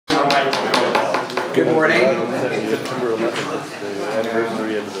Good morning.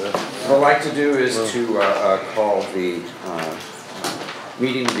 What I'd like to do is to call the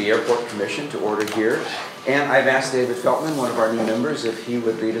meeting of the Airport Commission to order here. And I've asked David Feltman, one of our new members, if he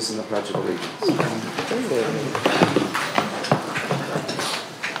would lead us in the Pledge of Allegiance.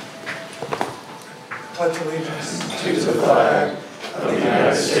 Pledge allegiance to the flag of the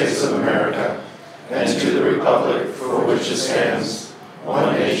United States of America and to the republic for which it stands,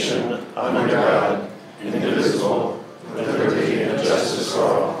 one nation, under God, indivisible, with liberty and justice for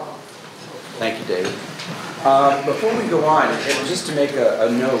all. Thank you, David. Before we go on, just to make a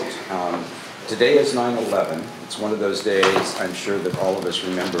note, today is 9/11. It's one of those days I'm sure that all of us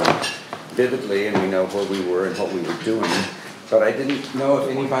remember vividly, and we know where we were and what we were doing. But I didn't know if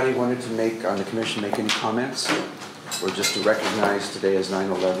anybody wanted to make, on the commission, make any comments, or just to recognize today as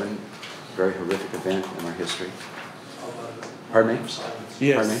 9/11, a very horrific event in our history. Pardon me?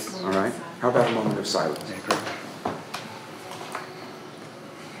 Yes. Pardon me? All right. How about a moment of silence?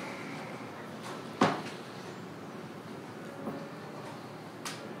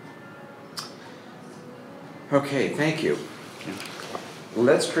 Okay, thank you.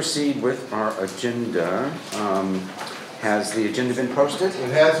 Let's proceed with our agenda. Has the agenda been posted?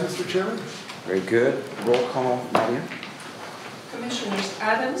 It has, Mr. Chairman. Very good. Roll call, Nadia. Commissioners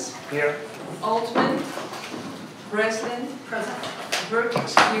Adams. Here. Altman. Breslin. Present. Burke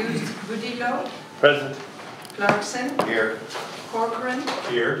excused. Budillo. Present. Clarkson. Here. Corcoran.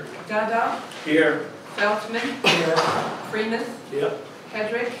 Here. Dada. Here. Feldman. Here. Freeman. Here.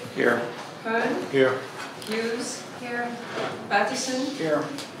 Hedrick. Here. Hearn. Here. Hughes. Here. Pattison. Here.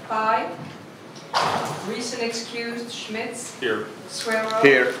 Pye. Reason excused. Schmitz. Here. Swearrow.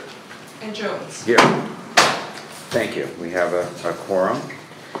 Here. And Jones. Here. Thank you. We have a quorum.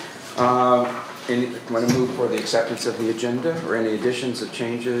 Want to move for the acceptance of the agenda or any additions or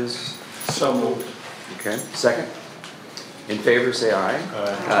changes? So moved. Okay. Second? In favor, say aye.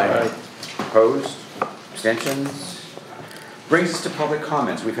 Aye. Opposed? Abstentions? Brings us to public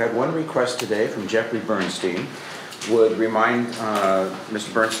comments. We've had one request today from Jeffrey Bernstein. Would remind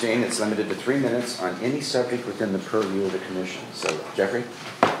Mr. Bernstein it's limited to 3 minutes on any subject within the purview of the commission. So, Jeffrey?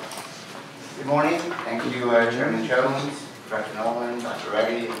 Good morning. Thank you, Chairman Jones, Director Nolan, Dr.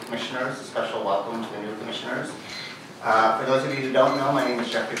 Reddy, and Commissioners. A special welcome to the new Commissioners. For those of you who don't know, my name is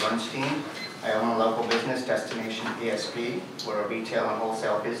Jeffrey Bernstein. I own a local business, Destination PSP. We're a retail and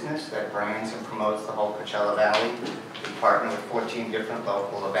wholesale business that brands and promotes the whole Coachella Valley. We partner with 14 different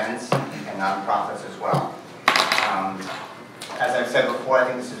local events and nonprofits as well. As I've said before, I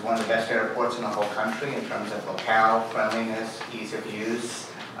think this is one of the best airports in the whole country in terms of locale, friendliness, ease of use,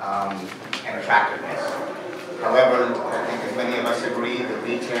 and attractiveness. However, I think as many of us agree that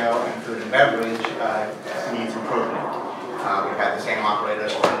retail and food and beverage needs improvement. We've had the same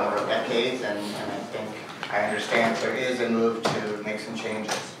operators for a number of decades, and I understand there is a move to make some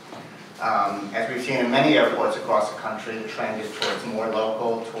changes. As we've seen in many airports across the country, the trend is towards more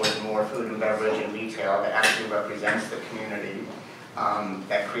local, towards more food and beverage and retail that actually represents the community,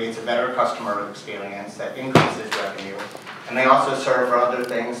 that creates a better customer experience, that increases revenue, and they also serve for other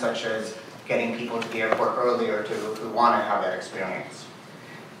things such as getting people to the airport earlier who want to have that experience.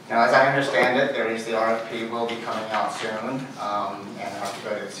 Now, as I understand it, there is the RFP will be coming out soon, and I'll have to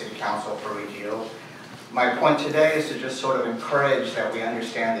go to the City Council for review. My point today is to just sort of encourage that we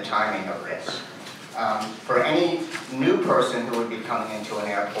understand the timing of this. For any new person who would be coming into an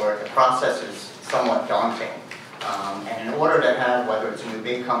airport, the process is somewhat daunting. And in order to have, whether it's new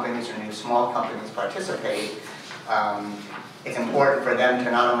big companies or new small companies participate, it's important for them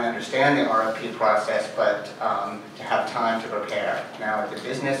to not only understand the RFP process, but to have time to prepare. Now, at the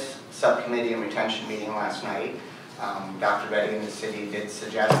business subcommittee and retention meeting last night, Dr. Reddy and the city did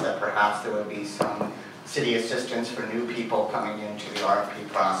suggest that perhaps there would be some city assistance for new people coming into the RFP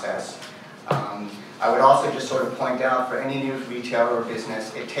process. I would also just sort of point out for any new retailer or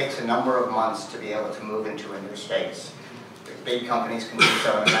business, it takes a number of months to be able to move into a new space. Big companies can do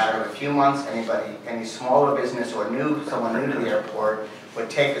so in a matter of a few months. Any smaller business or someone new to the airport would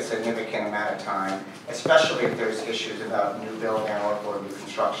take a significant amount of time, especially if there's issues about new build out or new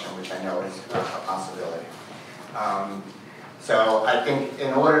construction, which I know is a possibility. So I think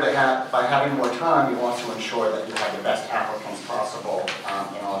in order to by having more time, you want to ensure that you have the best applicants possible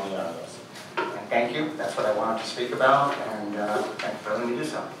in all the areas. And thank you. That's what I wanted to speak about, and thank you for letting me do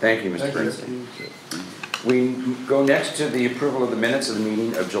so. Thank you, Mr. Bernstein. We go next to the approval of the minutes of the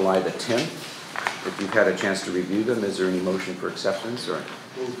meeting of July the 10th. If you've had a chance to review them, is there any motion for acceptance? Or?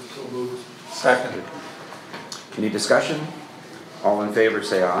 So moved. Second. Any discussion? All in favor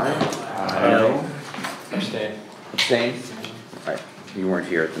say aye. Aye. No? Abstain. Abstain? All right. You weren't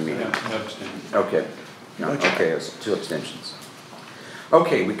here at the meeting. Okay. No, okay, it's 2 abstentions.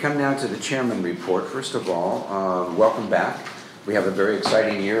 Okay, we come now to the chairman report. First of all, welcome back. We have a very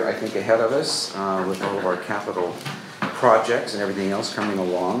exciting year, I think, ahead of us with all of our capital projects and everything else coming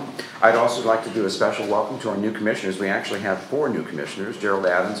along. I'd also like to do a special welcome to our new commissioners. We actually have 4 new commissioners. Gerald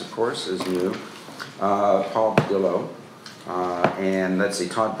Adams, of course, is new. Paul Badillo. And let's see,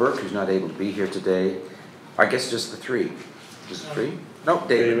 Todd Burke, who's not able to be here today. I guess just the 3. Just the 3? No,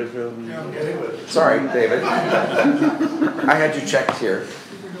 David. Sorry, David. I had you checked here.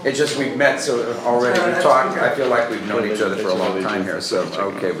 It's just we've met so already. We've talked. I feel like we've known each other for a long time here. So,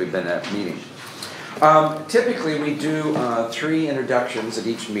 okay, we've been at meeting. Typically, we do 3 introductions at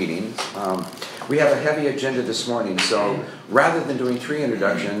each meeting. We have a heavy agenda this morning, so rather than doing 3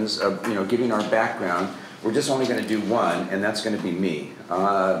 introductions of giving our background, we're just only going to do 1, and that's going to be me.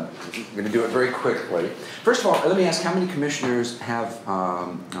 I'm going to do it very quickly. First of all, let me ask, how many commissioners have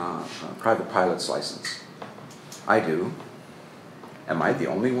a private pilot's license? I do. Am I the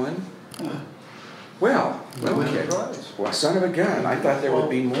only one? Well, okay. Well, son of a gun. I thought there would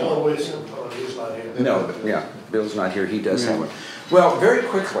be more. He's not here. No, but yeah, Bill's not here. He does have one. Well, very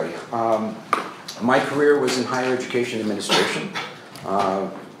quickly, my career was in higher education administration.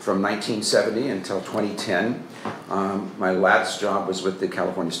 From 1970 until 2010. My last job was with the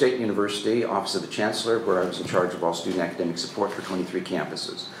California State University, Office of the Chancellor, where I was in charge of all student academic support for 23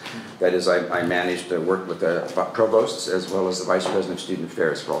 campuses. That is, I managed to work with the provosts as well as the Vice President of Student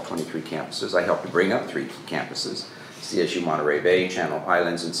Affairs for all 23 campuses. I helped to bring up 3 campuses, CSU Monterey Bay, Channel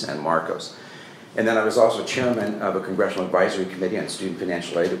Islands, and San Marcos. And then I was also chairman of a Congressional Advisory Committee on Student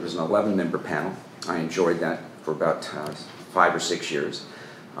Financial Aid. It was an 11-member panel. I enjoyed that for about 5 or 6 years.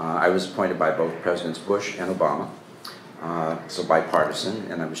 I was appointed by both Presidents Bush and Obama, so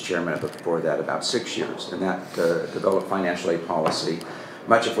bipartisan, and I was chairman of it before that about 6 years. And that developed financial aid policy,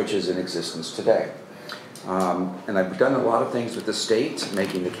 much of which is in existence today. And I've done a lot of things with the state,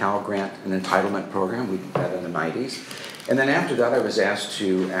 making the Cal Grant an entitlement program. We did that in the 90s. And then after that, I was asked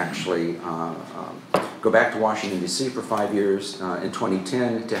to actually go back to Washington, D.C. for 5 years in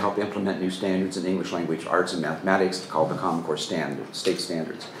 2010 to help implement new standards in English language arts and mathematics called the Common Core state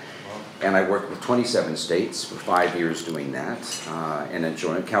standards. And I worked with 27 states for 5 years doing that and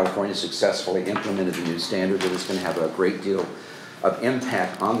enjoying. California successfully implemented the new standard that is going to have a great deal of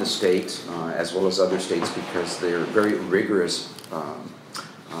impact on the state as well as other states because they're very rigorous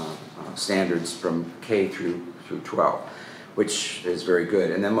standards from K through 12. Which is very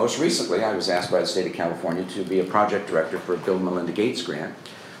good. And then most recently, I was asked by the state of California to be a project director for a Bill and Melinda Gates grant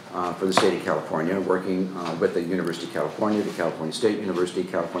for the state of California, working with the University of California, the California State University,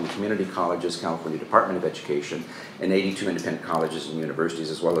 California Community Colleges, California Department of Education, and 82 independent colleges and universities,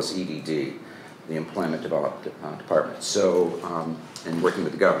 as well as EDD, the Employment Development Department, so, and working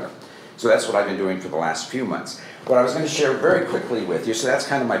with the governor. So that's what I've been doing for the last few months. What I was going to share very quickly with you, so that's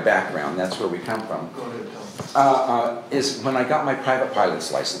kind of my background, that's where we come from. Go ahead, Tom. Is when I got my private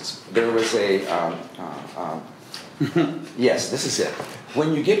pilot's license, there was a, yes, this is it.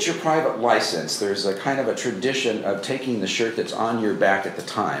 When you get your private license, there's a kind of a tradition of taking the shirt that's on your back at the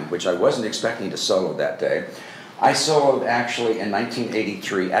time, which I wasn't expecting to solo that day. I soloed actually in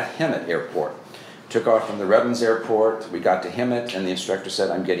 1983 at Hemet Airport. Took off from the Redlands Airport, we got to Hemet, and the instructor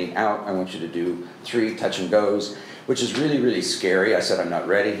said, I'm getting out, I want you to do 3 touch and goes, which is really, really scary. I said, I'm not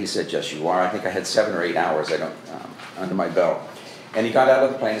ready. He said, yes, you are. I think I had 7 or 8 hours under my belt. And he got out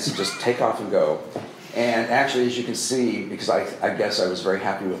of the plane and said, just take off and go. And actually, as you can see, because I guess I was very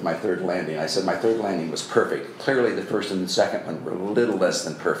happy with my 3rd landing, I said my 3rd landing was perfect. Clearly, the 1st and the 2nd one were a little less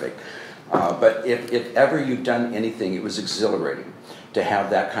than perfect. But if ever you've done anything, it was exhilarating to have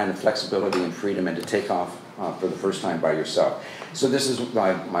that kind of flexibility and freedom and to take off for the first time by yourself. So this is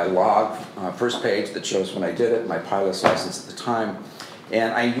my log, first page that shows when I did it, my pilot's license at the time.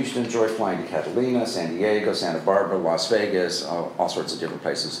 And I used to enjoy flying to Catalina, San Diego, Santa Barbara, Las Vegas, all sorts of different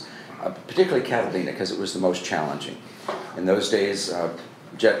places, particularly Catalina because it was the most challenging. In those days,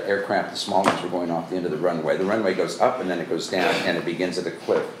 jet aircraft, the small ones, were going off the end of the runway. The runway goes up and then it goes down and it begins at a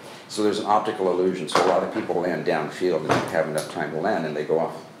cliff. So there's an optical illusion, so a lot of people land downfield and don't have enough time to land and they go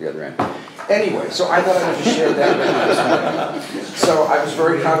off the other end. Anyway, so I thought I would just share that with you this morning. So I was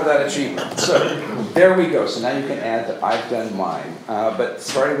very proud of that achievement. So there we go. So now you can add that I've done mine. But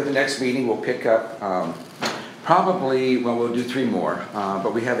starting with the next meeting, we'll pick up probably, well, we'll do 3 more.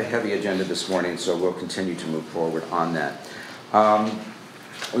 But we have a heavy agenda this morning, so we'll continue to move forward on that.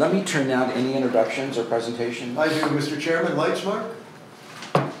 Let me turn now to any introductions or presentations. I do, Mr. Chairman. Lightsmark.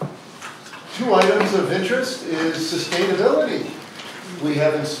 2 items of interest is sustainability. We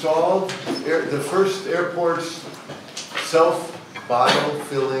have installed the first airport's bottle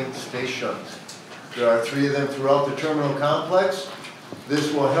filling stations. There are 3 of them throughout the terminal complex.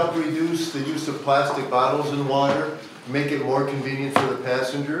 This will help reduce the use of plastic bottles in water, make it more convenient for the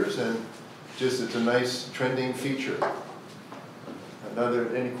passengers, and just it's a nice trending feature.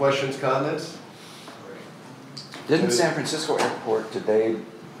 Any questions, comments? Didn't San Francisco Airport today,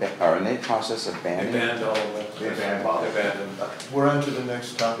 are in the process of They banning? banned all of it. They banned them. We're on to the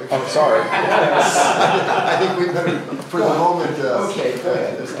next topic. Oh, sorry. I think we better, for the moment, Okay, go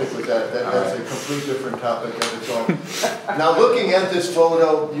ahead. stick with that. That's a complete different topic of its own. Now, looking at this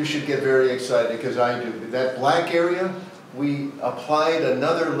photo, you should get very excited, because I do. That black area, we applied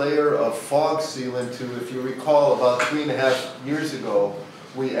another layer of fog sealant to, if you recall, about 3.5 years ago,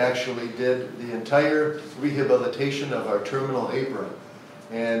 we actually did the entire rehabilitation of our terminal apron.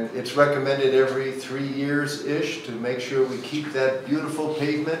 And it's recommended every 3 years-ish to make sure we keep that beautiful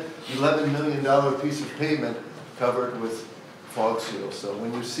pavement, $11 million piece of pavement, covered with fog seal. So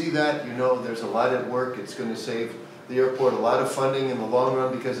when you see that, you know there's a lot at work. It's going to save the airport a lot of funding in the long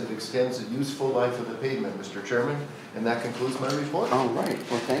run because it extends the useful life of the pavement, Mr. Chairman. And that concludes my report. All right,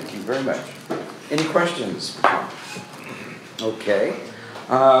 well, thank you very much. Any questions for Tom? Okay.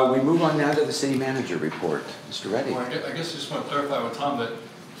 We move on now to the city manager report. Mr. Reddy. Well, I guess I just want to clarify with Tom that,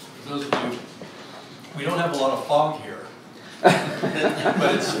 for those of you, we don't have a lot of fog here.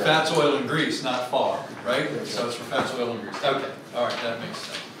 But it's fats, oil, and grease, not fog, right? So it's for fats, oil, and grease. Okay, all right, that makes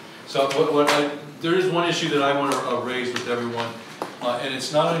sense. So there is one issue that I want to raise with everyone, and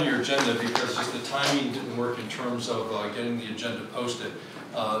it's not on your agenda because just the timing didn't work in terms of getting the agenda posted.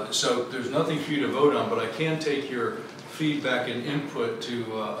 So there's nothing for you to vote on, but I can take your feedback and input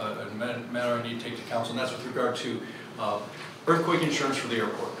to a matter I need to take to council, and that's with regard to earthquake insurance for the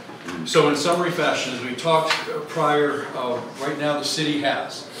airport. So in summary fashion, as we talked prior, right now the city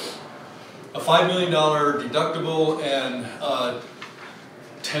has a $5 million deductible and a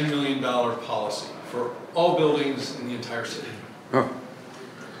 $10 million policy for all buildings in the entire city,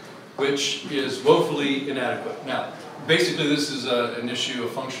 which is woefully inadequate. Now, basically this is an issue, a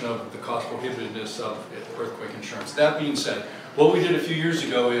function of the cost prohibitiveness of earthquake insurance. That being said, what we did a few years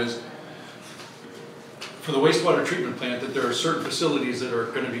ago is, for the wastewater treatment plant, that there are certain facilities that are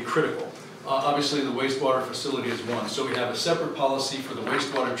going to be critical. Obviously the wastewater facility is one, so we have a separate policy for the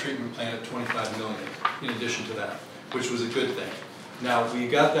wastewater treatment plant at $25 million in addition to that, which was a good thing. Now, we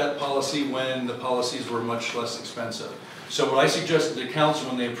got that policy when the policies were much less expensive. So what I suggested to council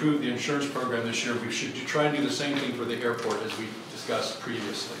when they approved the insurance program this year, we should try and do the same thing for the airport as we discussed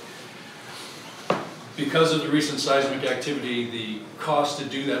previously. Because of the recent seismic activity, the cost to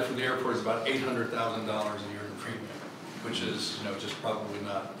do that for the airport is about $800,000 a year in premium, which is, just probably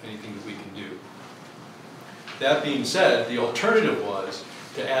not anything that we can do. That being said, the alternative was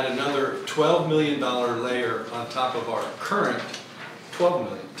to add another $12 million layer on top of our current $12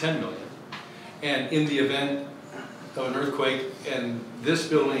 million, $10 million. And in the event of an earthquake and this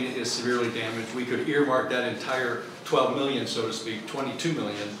building is severely damaged, we could earmark that entire 12 million, so to speak, 22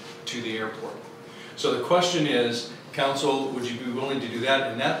 million to the airport. So the question is, council, would you be willing to do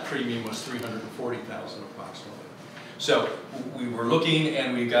that? And that premium was $340,000 approximately. So we were looking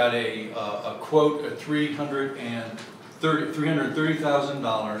and we got a quote at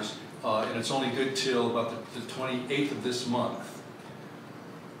 $330,000, and it's only good till about the 28th of this month.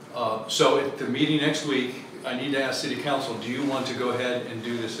 So at the meeting next week, I need to ask City Council, do you want to go ahead and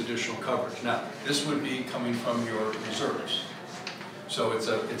do this additional coverage? Now, this would be coming from your reserves. So it's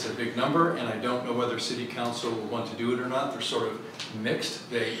a big number, and I don't know whether City Council will want to do it or not. They're sort of mixed.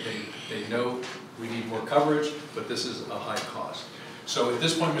 They know we need more coverage, but this is a high cost. So at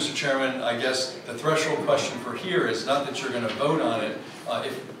this point, Mr. Chairman, I guess the threshold question for here is not that you're going to vote on it.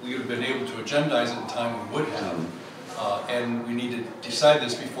 If we would have been able to agendize it in time, we would have. And we need to decide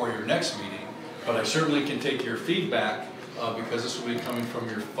this before your next meeting. But I certainly can take your feedback because this will be coming from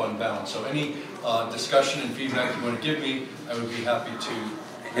your fund balance. So any discussion and feedback you want to give me, I would be happy to.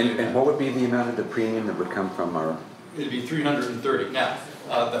 And what would be the amount of the premium that would come from our? It'd be $330. Now,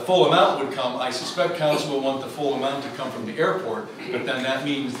 the full amount would come, I suspect council will want the full amount to come from the airport, but then that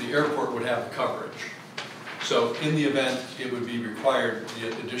means the airport would have coverage. So in the event it would be required,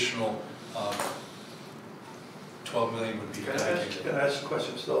 the additional 12 million would be dedicated. Can I ask a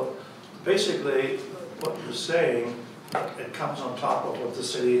question? So basically, what you're saying, it comes on top of what the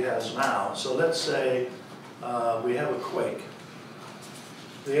city has now. So let's say we have a quake.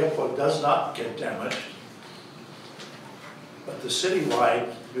 The airport does not get damaged, but the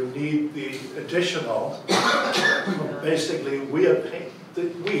citywide, you need the additional, basically we are paying,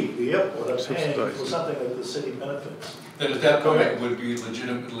 the airport are paying for something that the city benefits. Then at that point, it would be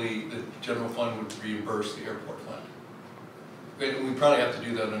legitimately, the general fund would reimburse the airport fund. We probably have to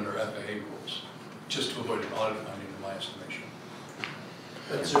do that under FAA rules, just to avoid an audit finding, in my estimation.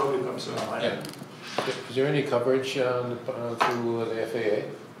 That's the only concern I have. Yeah. Is there any coverage through the FAA?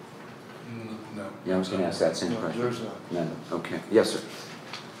 No. Yeah, I was gonna ask that same No, question. there's not. None, okay, yes, sir.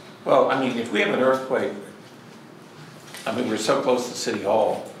 Well, I mean, if we have an earthquake, I mean, we're so close to City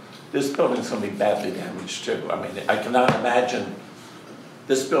Hall, this building's gonna be badly damaged too. I mean, I cannot imagine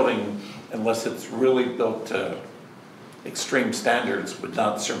this building, unless it's really built to extreme standards, would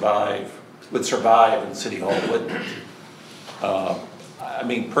survive and City Hall wouldn't. I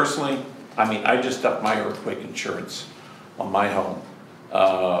mean, personally, I just upped my earthquake insurance on my home.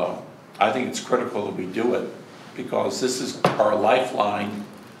 I think it's critical that we do it because this is our lifeline.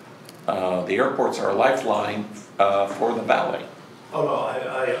 The airport's our lifeline for the valley. Oh, no,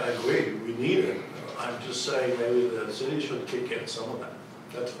 I agree, we need it. I'm just saying maybe the city should kick in some of that.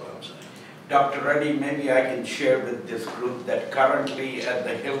 That's what I'm saying. Dr. Reddy, maybe I can share with this group that currently at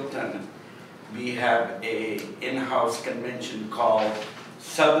the Hilton, we have a in-house convention called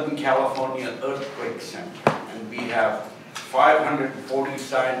Southern California Earthquake Center. And we have 540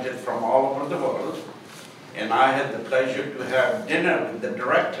 scientists from all over the world. And I had the pleasure to have dinner with the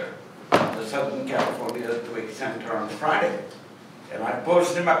director of the Southern California Earthquake Center on Friday. And I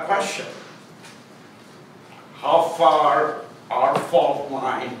posed him a question. How far our fault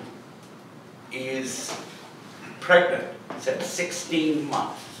line is pregnant? He said 16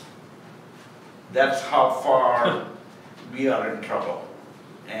 months. That's how far we are in trouble.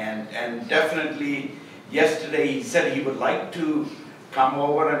 And definitely, yesterday he said he would like to come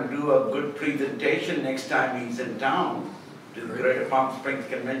over and do a good presentation next time he's in town to the Greater Palm Springs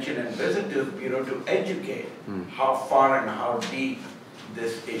Convention and Visitors Bureau to educate how far and how deep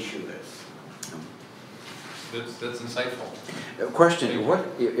this issue is. That's insightful. Question, what,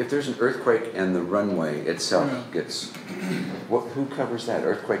 if there's an earthquake and the runway itself gets, who covers that?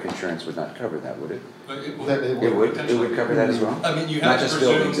 Earthquake insurance would not cover that, would it? But It would cover that as well? I mean, you Not have to just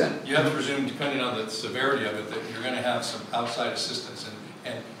buildings presume, then? you have to presume, depending on the severity of it, that you're gonna have some outside assistance.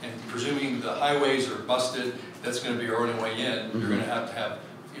 And presuming the highways are busted, that's gonna be your only way in, you're gonna have to have,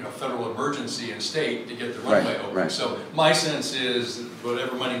 federal emergency and state to get the Right, runway open. right. So my sense is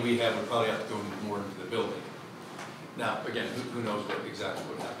whatever money we have would probably have to go more into the building. Now, again, who knows exactly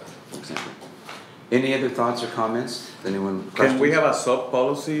what happened. Exactly. Any other thoughts or comments? Anyone? Can we questions? have a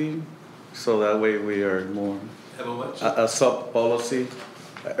sub-policy, so that way we are more, Have a what? a sub-policy,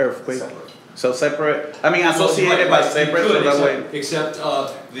 earthquake? So separate, associated by separate, so that way. Except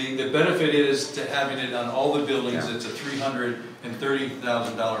the benefit is to having it on all the buildings, it's a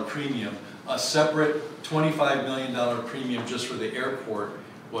 $330,000 premium. A separate $25 million premium just for the airport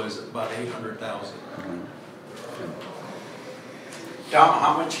was about $800,000. Tom,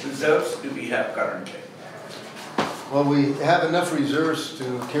 how much reserves do we have currently? Well, we have enough reserves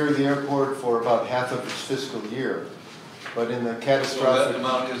to carry the airport for about half of its fiscal year. But in the So that catastrophic,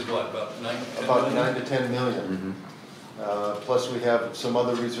 amount is what, about 9 to 10 about million? 9 to 10 million. Plus we have some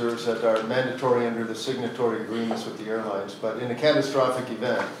other reserves that are mandatory under the signatory agreements with the airlines. But in a catastrophic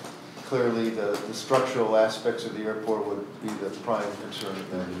event, clearly the structural aspects of the airport would be the prime concern of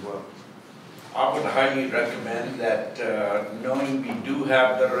that as well. I would highly recommend that, knowing we do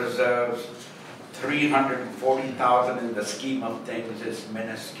have the reserves, 340,000 in the scheme of things is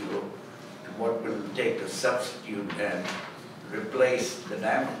minuscule to what will take to substitute and replace the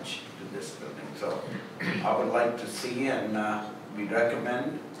damage to this building. So I would like to see, and we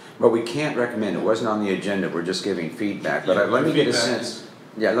recommend. Well, we can't recommend, it wasn't on the agenda, we're just giving feedback, but let me get a sense.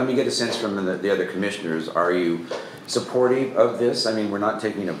 Yeah, let me get a sense from the other commissioners. Are you supportive of this? I mean, we're not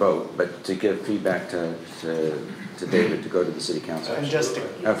taking a vote, but to give feedback to David to go to the city council. And just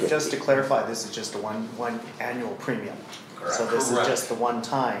Okay. to clarify, this is just a one annual premium. So this is Correct. just the one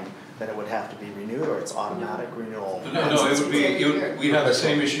time that it would have to be renewed, or it's automatic renewal? No, it would be, we'd have the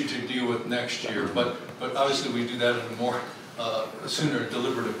same issue to deal with next year, but obviously we do that in a more sooner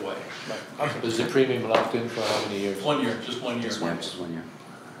deliberative way. Is the premium locked in for how many years? 1 year, just 1 year. Just one year.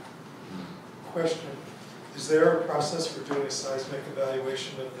 Question, is there a process for doing a seismic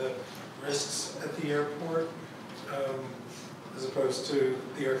evaluation of the risks at the airport? As opposed to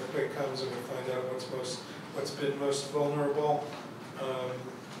the earthquake comes and we find out what's been most vulnerable?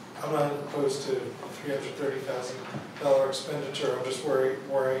 I'm not opposed to $330,000 expenditure, I'm just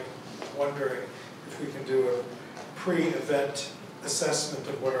wondering if we can do a pre-event assessment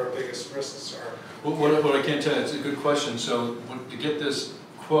of what our biggest risks are. Well, what I can tell you, it's a good question. So to get this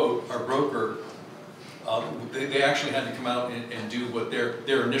quote, our broker, they actually had to come out and do what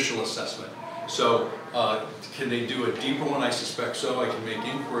their initial assessment. So can they do a deeper one? I suspect so. I can make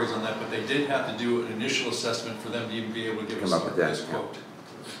inquiries on that, but they did have to do an initial assessment for them to even be able to give us this quote.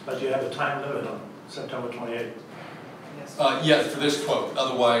 But you have a time limit on September 28th. Yeah, for this quote.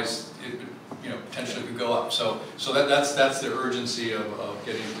 Otherwise, it potentially could go up. So that's the urgency of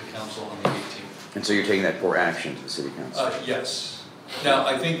getting it to council on the 18th. And so you're taking that for action to the city council? Yes. Now,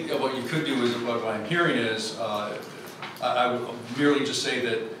 I think what you could do is, what I'm hearing is, I would merely just say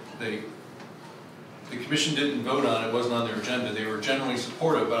that the commission didn't vote on it, it wasn't on their agenda. They were generally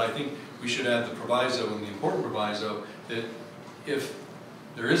supportive, but I think we should add the proviso, and the important proviso, that if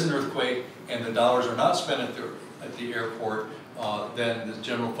there is an earthquake and the dollars are not spent at the airport, then the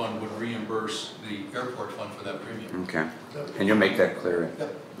general fund would reimburse the airport fund for that premium. Okay. And you'll make that clear?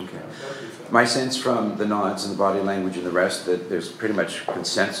 Okay. My sense from the nods and the body language and the rest that there's pretty much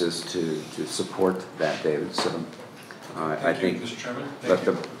consensus to support that, David. So I think. Mr. Chairman.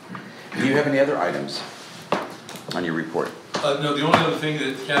 Do you have any other items on your report? No, the only other thing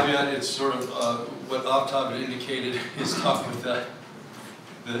that caveat is sort of what Avtab had indicated is talking with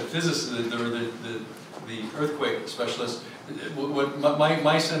the physicist, or the earthquake specialist. What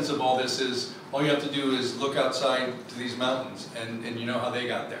my sense of all this is, all you have to do is look outside to these mountains, and you know how they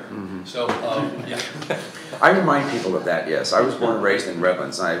got there. Mm-hmm. So, yeah. I remind people of that, yes. I was born and raised in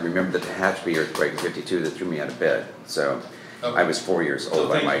Redlands, and I remember the Tehachapi earthquake in '52 that threw me out of bed. So Okay. I was 4 years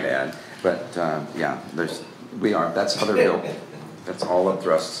old, I might add. But yeah, that's Hutterville. That's all up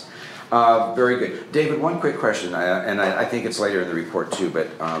thrusts. Very good. David, one quick question, and I think it's later in the report too,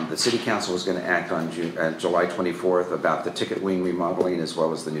 but the City Council was going to act on July 24th about the ticket wing remodeling as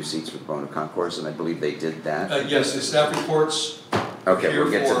well as the new seats for the Bona Concourse, and I believe they did that. Yes, the staff reports. Okay, we'll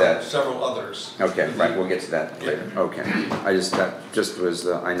get to that. Several others. Okay, right, we'll get to that later. Okay, that just was,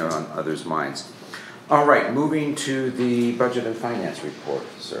 I know, on others' minds. All right, moving to the budget and finance report,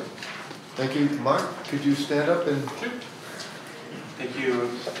 sir. Thank you. Mark, could you stand up and... Thank you,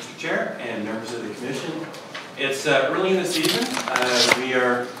 Mr. Chair and members of the Commission. It's early in the season. We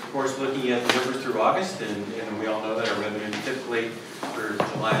are, of course, looking at the numbers through August, and we all know that our revenues typically for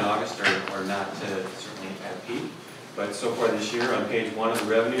July and August are not certainly at peak. But so far this year, on page 1 of the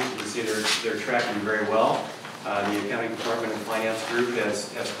revenues, you can see they're tracking very well. The accounting department and finance group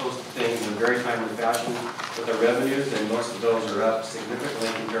has posted things in a very timely fashion with our revenues, and most of those are up significantly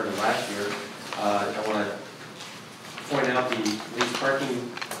compared to last year. I want to point out the lease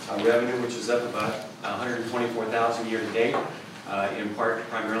parking revenue, which is up about $124,000 year to date, in part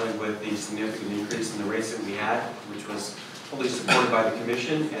primarily with the significant increase in the rates that we had, which was fully supported by the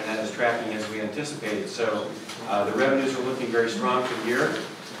commission, and that is tracking as we anticipated. So the revenues are looking very strong for the year.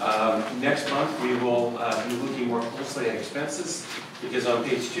 Next month, we will be looking more closely at expenses, because on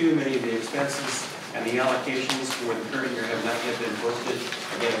page 2, many of the expenses and the allocations for the current year have not yet been posted.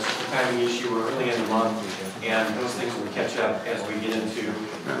 Again, it's just a timing issue. We're early in the month, and those things will catch up as we get into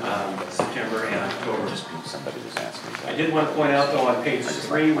September and October. I did want to point out, though, on page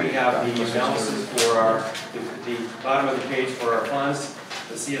 3, we have the analysis for the bottom of the page for our funds.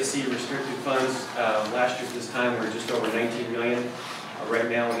 The CFC restricted funds, last year at this time, we were just over $19 million. Right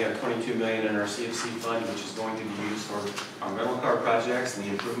now, we have $22 million in our CFC fund, which is going to be used for our rental car projects and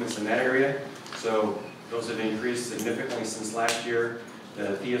the improvements in that area. So those have increased significantly since last year.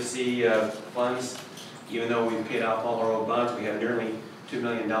 The PFC funds, even though we've paid off all our old bonds, we have nearly $2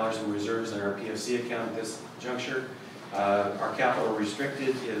 million in reserves in our PFC account at this juncture. Our capital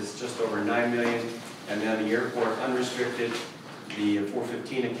restricted is just over $9 million, and then the airport unrestricted, the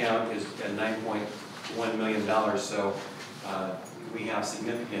 415 account is at $9.1 million. So we have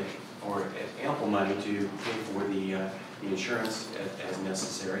significant or ample money to pay for the insurance as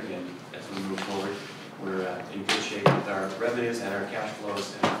necessary, and as we move forward, we're in good shape with our revenues and our cash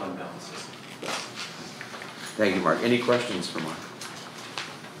flows and our fund balances. Thank you, Mark. Any questions for Mark?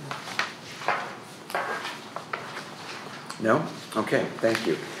 No? Okay, thank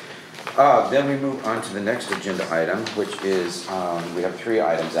you. Then we move on to the next agenda item, which is, we have 3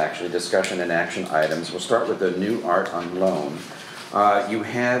 items actually, discussion and action items. We'll start with the new art on loan. You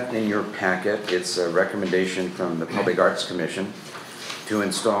have in your packet, it's a recommendation from the Public Arts Commission to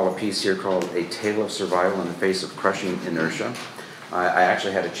install a piece here called A Tale of Survival in the Face of Crushing Inertia. I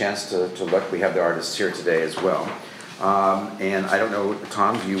actually had a chance to look. We have the artists here today as well. And I don't know,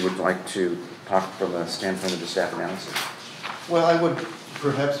 Tom, you would like to talk from the standpoint of the staff analysis? Well, I would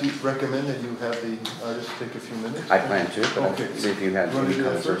perhaps recommend that you have the artists take a few minutes. I plan to, but okay. I'll see if you had Want to any do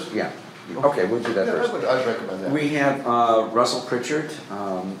that comments first? Yeah. Okay, we'll do that first. I'd recommend that. We have Russell Pritchard.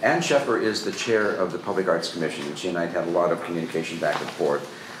 Ann Sheffer is the chair of the Public Arts Commission, and she and I have had a lot of communication back and forth,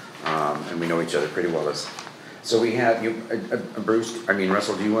 and we know each other pretty well as So we have, you, Bruce,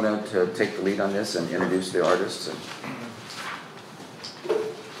 Russell, do you want to take the lead on this and introduce the artists?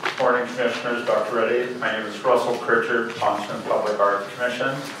 Morning, Commissioners, Dr. Reddy. My name is Russell Pritchard, Thompson Public Art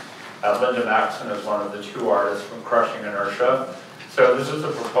Commission. Linda Maxson is one of the two artists from Crushing Inertia. So this is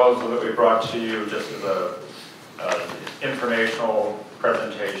a proposal that we brought to you just as a informational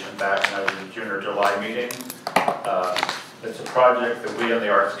presentation back in the June or July meeting. It's a project that we in the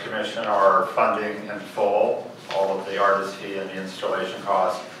Arts Commission are funding in full, all of the artist fee and the installation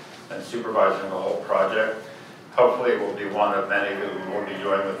costs, and supervising the whole project. Hopefully it will be one of many that we will be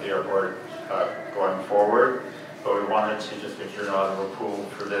doing with the airport going forward, but we wanted to just get your nod of approval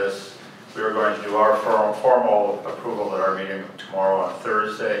for this. We are going to do our formal approval at our meeting tomorrow on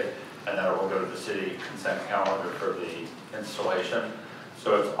Thursday, and then it will go to the city consent calendar for the installation.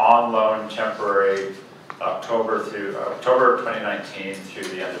 So it's on loan temporary October 2019 through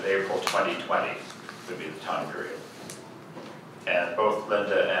the end of April 2020 would be the time period. And both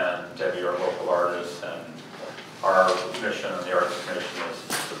Linda and Debbie are local artists, and our mission in the Arts Commission is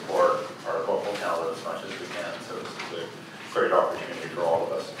to support our local talent as much as we can. So this is a great opportunity for all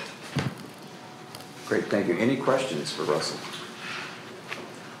of us. Great, thank you. Any questions for Russell?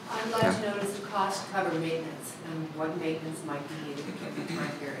 I'd like to know, does the cost cover maintenance and what maintenance might be needed in the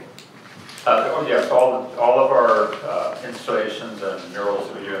time period? Yes, all of our installations and murals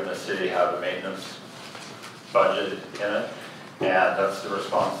that we do in the city have a maintenance budget in it, and that's the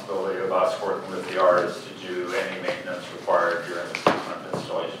responsibility of us working with the artists to do any maintenance required during the 6-month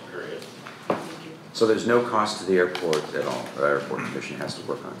installation period. So there's no cost to the airport at all, the Airport Commission has to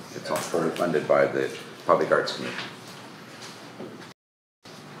work on it. It's all fully funded by the Public Arts Commission.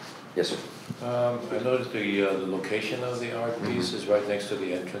 Yes, sir. I noticed the location of the art piece is right next to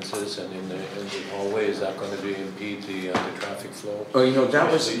the entrances and in the hallway. Is that going to impede the traffic flow? Oh, you know,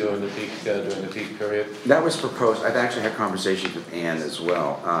 that was during the peak period. That was proposed. I've actually had conversations with Ann as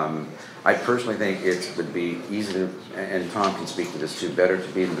well. I personally think it would be easy to, and Tom can speak to this too, better to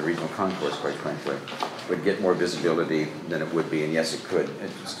be in the regional concourse, quite frankly. Would get more visibility than it would be, and yes, it could.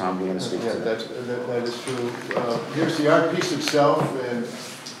 Tom, do you want to speak to that? That is true. Here's the art piece itself, and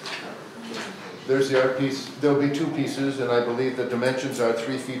there's the art piece. There'll be two pieces, and I believe the dimensions are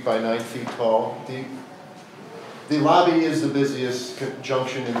 3 feet by 9 feet tall. The lobby is the busiest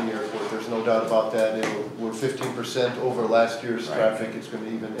junction in the airport. There's no doubt about that. We're 15% over last year's traffic. It's going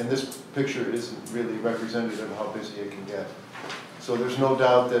to even, and this picture isn't really representative of how busy it can get. So there's no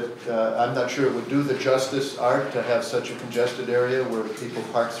doubt that I'm not sure it would do the justice, art, to have such a congested area where people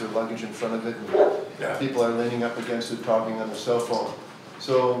park their luggage in front of it and people are leaning up against it talking on the cell phone.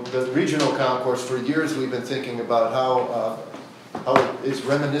 So the regional concourse, for years we've been thinking about how it's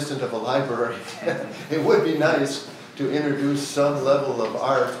reminiscent of a library. It would be nice to introduce some level of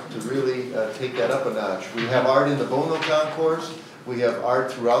art to really take that up a notch. We have art in the Bono concourse, we have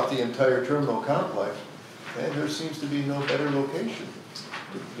art throughout the entire terminal complex, and there seems to be no better location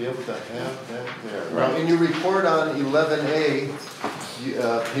to be able to have that there. Now, in your report on 11A,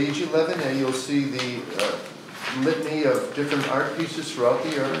 page 11A, you'll see the litany of different art pieces throughout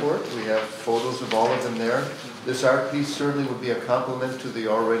the airport. We have photos of all of them there. This art piece certainly would be a complement to the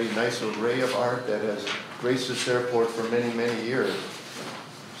already nice array of art that has graced this airport for many, many years.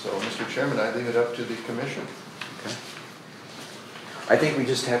 So, Mr. Chairman, I leave it up to the Commission. Okay. I think we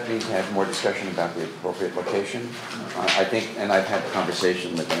just need to have more discussion about the appropriate location. I think, and I've had a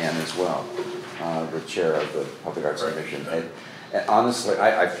conversation with Ann as well, the chair of the Public Arts Commission. And honestly,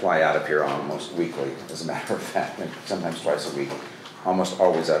 I fly out of here almost weekly, as a matter of fact, and sometimes twice a week, almost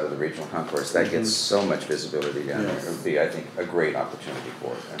always out of the regional concourse. That gets so much visibility down there. It would be, I think, a great opportunity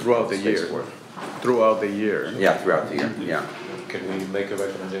for it. Throughout the year. Throughout the year. Yeah, throughout the year, yeah. Can we make a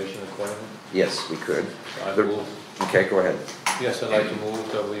recommendation accordingly? Yes, we could. Okay, go ahead. Yes, I'd like to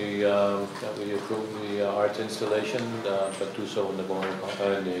move that we approve the arts installation, but do so in the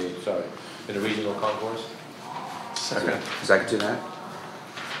regional concourse. Second. Second to that?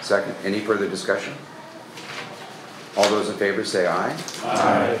 Second. Any further discussion? All those in favor say aye.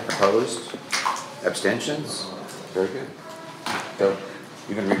 Aye. Opposed? Abstentions? Very good. So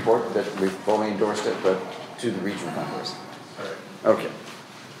you can report that we fully endorsed it, but to the regional concourse. Okay.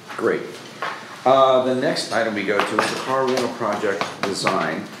 Great. The next item we go to is the car rental project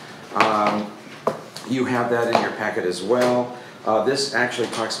design. You have that in your packet as well. This actually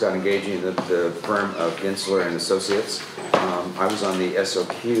talks about engaging the firm of Gensler and Associates. I was on the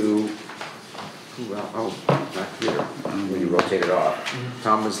SOQ, not here, when you rotate it off.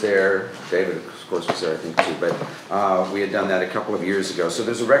 Tom was there, David of course was there I think too, but we had done that a couple of years ago. So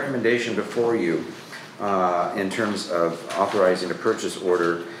there's a recommendation before you in terms of authorizing a purchase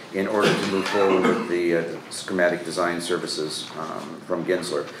order in order to move forward with the schematic design services from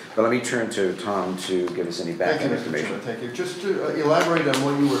Gensler. But let me turn to Tom to give us any background information. Thank you. Just to elaborate on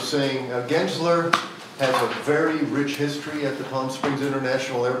what you were saying, Gensler has a very rich history at the Palm Springs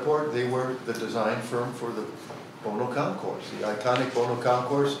International Airport. They were the design firm for the Bono Concourse, the iconic Bono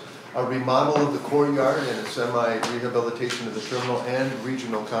Concourse, a remodel of the courtyard and a semi-rehabilitation of the terminal and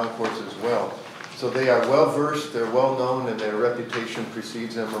regional concourse as well. So they are well versed, they're well known, and their reputation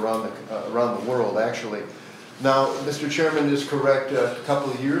precedes them around the world, actually. Now, Mr. Chairman is correct. A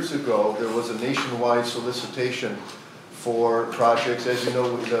couple of years ago, there was a nationwide solicitation for projects. As you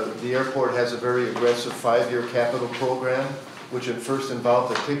know, the airport has a very aggressive 5-year capital program, which at first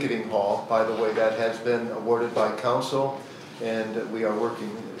involved the ticketing hall. By the way, that has been awarded by council, and we are working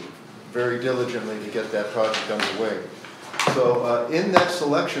very diligently to get that project underway. So in that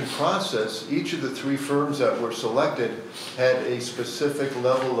selection process, each of the 3 firms that were selected had a specific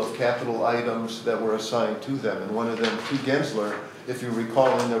level of capital items that were assigned to them. And one of them, to Gensler, if you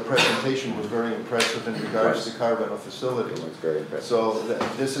recall in their presentation, was very impressive in regards to car rental facility. It was very impressive. So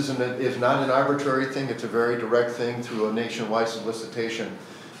this is not an arbitrary thing, it's a very direct thing through a nationwide solicitation.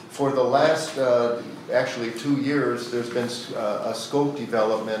 For the last, actually 2 years, there's been a scope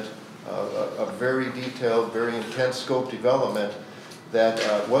development, a very detailed, very intense scope development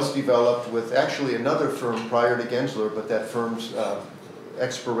that was developed with actually another firm prior to Gensler, but that firm's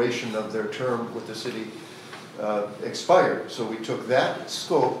expiration of their term with the city expired. So we took that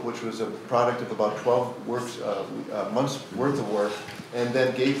scope, which was a product of about 12 months worth of work, and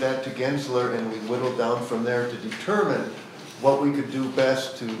then gave that to Gensler, and we whittled down from there to determine what we could do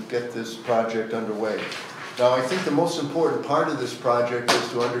best to get this project underway. Now, I think the most important part of this project is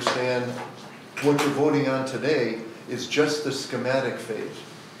to understand what you're voting on today is just the schematic phase.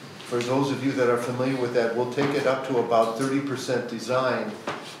 For those of you that are familiar with that, we'll take it up to about 30% design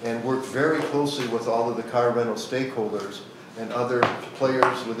and work very closely with all of the car rental stakeholders and other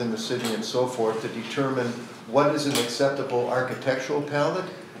players within the city and so forth to determine what is an acceptable architectural palette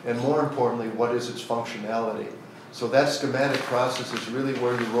and, more importantly, what is its functionality. So that schematic process is really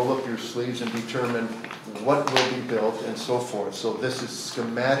where you roll up your sleeves and determine what will be built and so forth. So this is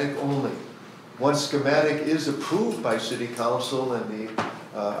schematic only. Once schematic is approved by City Council and the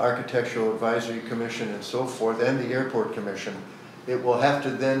Architectural Advisory Commission and so forth, and the Airport Commission, it will have to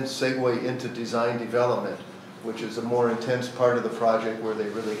then segue into design development, which is a more intense part of the project where they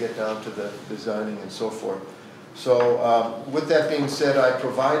really get down to the designing and so forth. So with that being said, I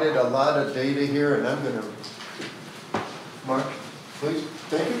provided a lot of data here, and I'm going to Mark, please.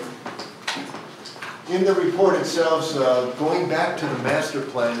 Thank you. In the report itself, going back to the master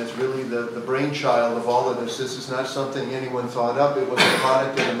plan is really the brainchild of all of this. This is not something anyone thought up. It was a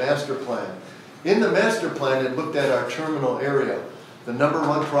product of the master plan. In the master plan, it looked at our terminal area. The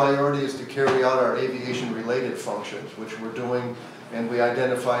 #1 priority is to carry out our aviation-related functions, which we're doing, and we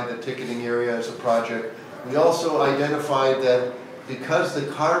identified the ticketing area as a project. We also identified that because the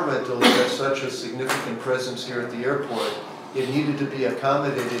car rental has such a significant presence here at the airport, it needed to be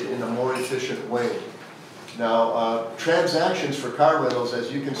accommodated in a more efficient way. Now, transactions for car rentals,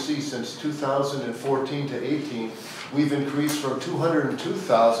 as you can see, since 2014 to 18, we've increased from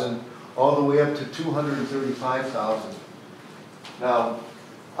 202,000 all the way up to 235,000. Now,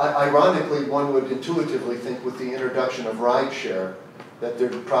 ironically, one would intuitively think with the introduction of rideshare that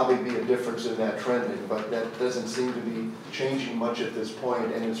there'd probably be a difference in that trending, but that doesn't seem to be changing much at this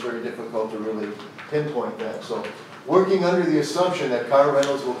point, and it's very difficult to really pinpoint that. So, working under the assumption that car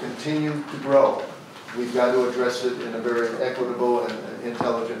rentals will continue to grow, we've got to address it in a very equitable and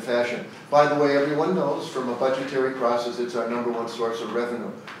intelligent fashion. By the way, everyone knows from a budgetary process, it's our #1 source of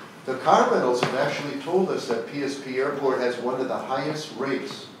revenue. The car rentals have actually told us that PSP Airport has one of the highest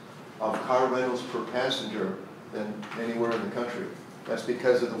rates of car rentals per passenger than anywhere in the country. That's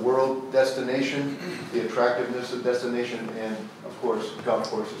because of the world destination, the attractiveness of destination, and of course, golf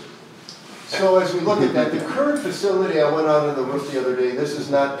courses. So as we look at that, the current facility, I went out on the roof the other day, this is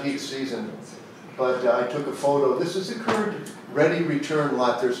not peak season, but I took a photo. This is the current ready return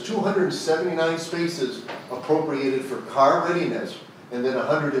lot. There's 279 spaces appropriated for car readiness, and then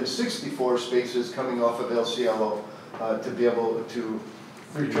 164 spaces coming off of El Cielo to be able to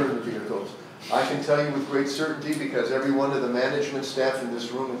return the vehicles. I can tell you with great certainty, because every one of the management staff in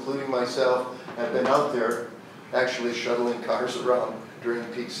this room, including myself, have been out there actually shuttling cars around during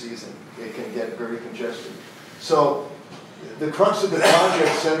peak season. It can get very congested. So the crux of the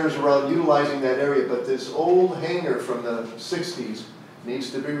project centers around utilizing that area, but this old hangar from the 60s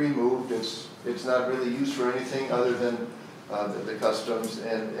needs to be removed. It's not really used for anything other than the customs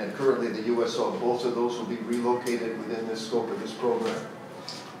and currently the USO. Both of those will be relocated within the scope of this program.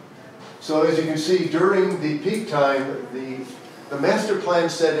 So as you can see, during the peak time, the master plan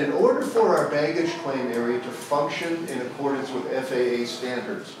said in order for our baggage claim area to function in accordance with FAA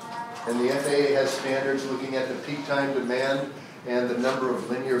standards, and the FAA has standards looking at the peak time demand and the number of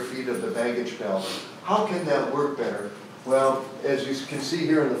linear feet of the baggage belt. How can that work better? Well, as you can see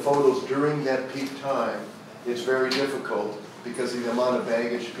here in the photos, during that peak time, it's very difficult because of the amount of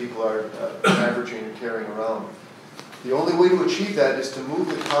baggage people are averaging and carrying around. The only way to achieve that is to move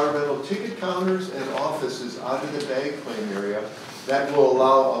the car rental ticket counters and offices out of the bag claim area. That will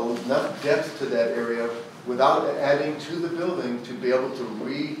allow enough depth to that area without adding to the building to be able to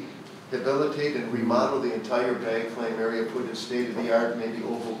rehabilitate and remodel the entire bag claim area, put in state-of-the-art, maybe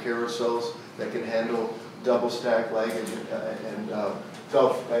oval carousels that can handle double stack luggage and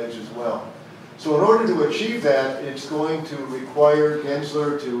self bags as well. So in order to achieve that, it's going to require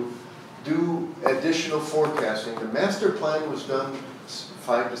Gensler to do additional forecasting. The master plan was done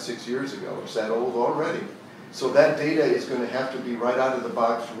 5 to 6 years ago. It's that old already. So that data is going to have to be right out of the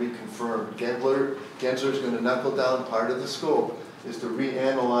box reconfirmed. Gensler is going to knuckle down. Part of the scope is to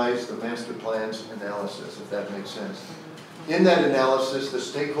reanalyze the master plan's analysis, if that makes sense. In that analysis, the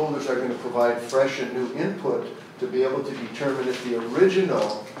stakeholders are going to provide fresh and new input to be able to determine if the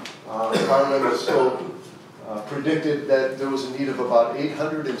original car rental scope predicted that there was a need of about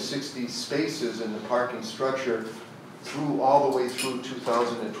 860 spaces in the parking structure all the way through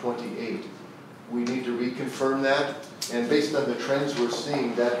 2028. We need to reconfirm that, and based on the trends we're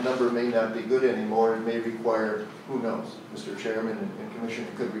seeing, that number may not be good anymore. It may require, who knows, Mr. Chairman and Commissioner,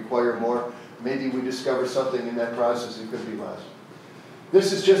 it could require more. Maybe we discover something in that process, it could be less.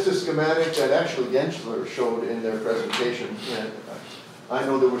 This is just a schematic that actually Gensler showed in their presentation. And I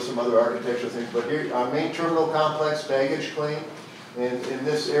know there were some other architectural things, but here, our main terminal complex, baggage claim, and in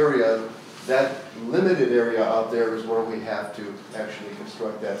this area, that limited area out there is where we have to actually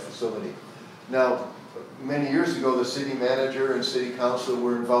construct that facility. Now, many years ago, the city manager and city council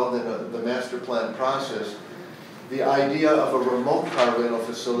were involved in the master plan process. The idea of a remote car rental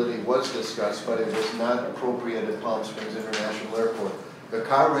facility was discussed, but it was not appropriate at Palm Springs International Airport. The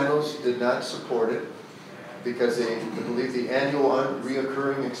car rentals did not support it because they believe the annual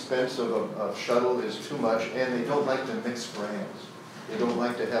reoccurring expense of a shuttle is too much, and they don't like to mix brands. They don't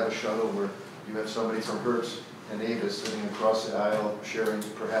like to have a shuttle where you have somebody from Hertz and Avis sitting across the aisle sharing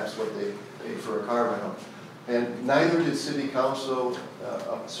perhaps what they paid for a car rental. And neither did City Council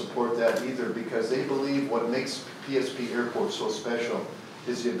support that either, because they believe what makes PSP Airport so special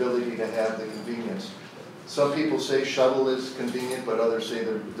is the ability to have the convenience. Some people say shuttle is convenient, but others say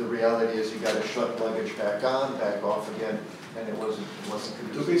the reality is you got to shut luggage back on, back off again, and it wasn't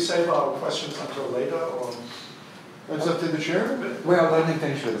convenient. Do we save our questions until later, or? That's up to the chairman. Well, let me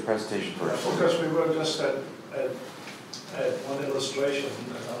finish with the presentation first. Because we were just at one illustration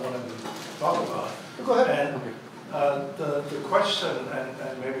that I wanted to talk about. Go ahead. And the question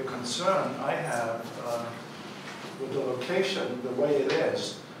and maybe concern I have with the location, the way it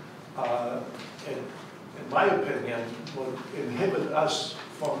is, in my opinion, would inhibit us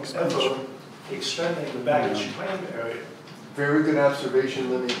from ever extending the baggage claim area. Very good observation.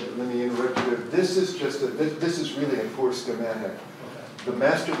 Let me interrupt you. This is really a poor schematic. The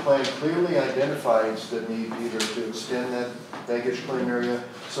master plan clearly identifies the need either to extend that baggage claim area.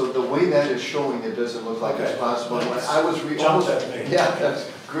 So the way that is showing, it doesn't look like it's possible. Yeah, that's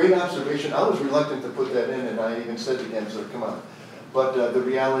great observation. I was reluctant to put that in, and I even said to Gensler, come on. But the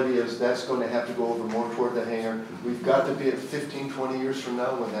reality is that's going to have to go over more toward the hangar. We've got to be at 15, 20 years from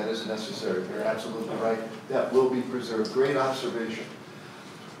now when that is necessary. You're absolutely right. That will be preserved. Great observation.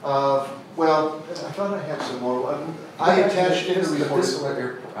 Well, I thought I had some more. I attached in the report.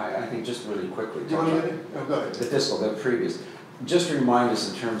 I think just really quickly. Do you want to get it? Oh, go ahead. The fiscal, the previous. Just to remind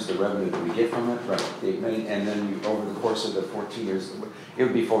us in terms of the revenue that we get from it, right? And then over the course of the 14 years, it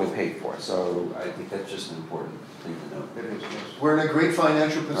would be fully paid for. So I think that's just an important thing to note. It is, yes. We're in a great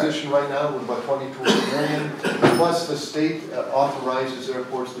financial position right now with about $22 million. Plus, the state authorizes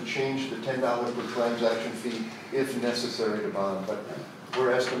airports to change the $10 per transaction fee if necessary to bond. But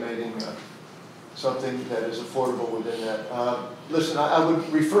we're estimating something that is affordable within that. Listen, I would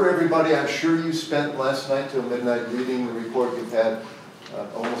refer everybody, I'm sure you spent last night till midnight reading the report. You've had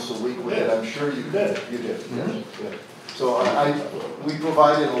almost a week with it. I'm sure you did. You did. Yes. Yeah. So we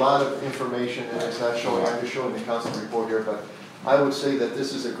provided a lot of information, and it's not showing, I'm just showing the council report here, but I would say that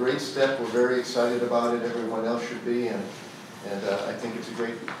this is a great step. We're very excited about it. Everyone else should be, and I think it's a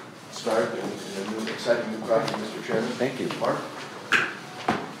great start and a new, exciting new project, Mr. Chairman. Thank you. Mark?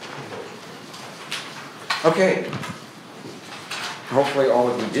 Okay. Hopefully all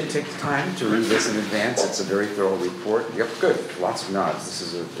of you did take the time to read this in advance. It's a very thorough report. Yep, good. Lots of nods. This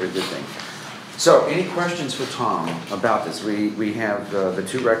is a good thing. So, any questions for Tom about this? We have the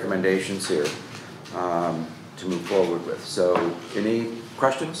two recommendations here to move forward with. So, any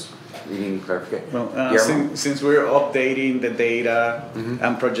questions? Needing clarification? Well, since we're updating the data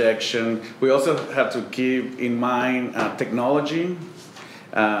and projection, we also have to keep in mind technology,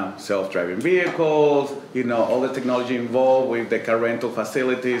 self-driving vehicles, all the technology involved with the car rental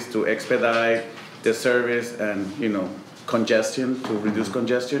facilities to expedite the service and, congestion, to reduce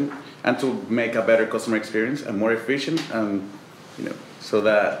congestion and to make a better customer experience and more efficient, and, so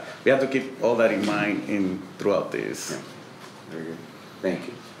that we have to keep all that in mind throughout this. Yeah. Very good. Thank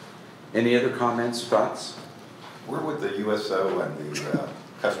you. Any other comments, thoughts? Where would the USO and the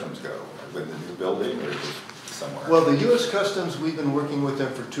Customs go? With the new building or just somewhere? Well, the U.S. Customs, we've been working with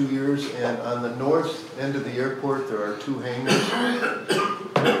them for 2 years, and on the north end of the airport, there are 2 hangars.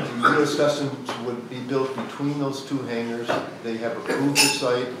 The U.S. Customs would be built between those 2 hangars. They have approved the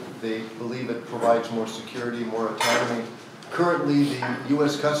site. They believe it provides more security, more autonomy. Currently, the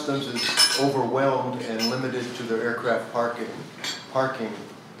U.S. Customs is overwhelmed and limited to their aircraft parking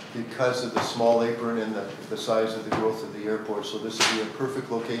because of the small apron and the size of the growth of the airport. So this would be a perfect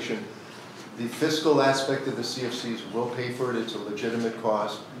location. The fiscal aspect of the CFCs will pay for it. It's a legitimate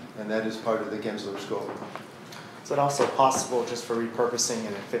cost, and that is part of the Gensler scope. Is it also possible just for repurposing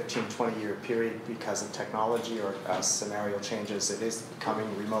in a 15, 20-year period because of technology or scenario changes, it is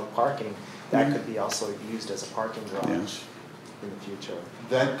becoming remote parking, that could be also used as a parking garage in the future?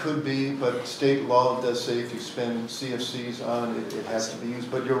 That could be, but state law does say if you spend CFCs on it, it has to be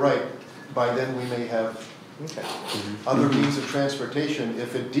used. But you're right, by then we may have other means of transportation.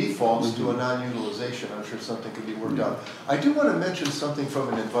 If it defaults to a non-utilization, I'm sure something could be worked out. I do want to mention something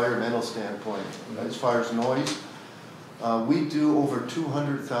from an environmental standpoint as far as noise. We do over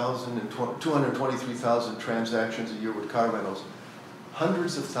 200,000 and 223,000 transactions a year with car rentals.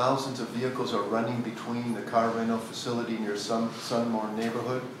 Hundreds of thousands of vehicles are running between the car rental facility near Sunmore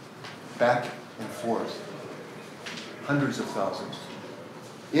neighborhood, back and forth. Hundreds of thousands.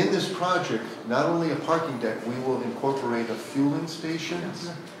 In this project, not only a parking deck, we will incorporate a fueling station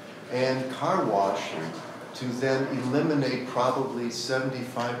and car wash to then eliminate probably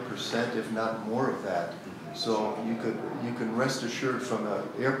 75%, if not more of that. So you can rest assured from an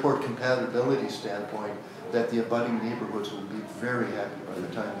airport compatibility standpoint that the abutting neighborhoods will be very happy by the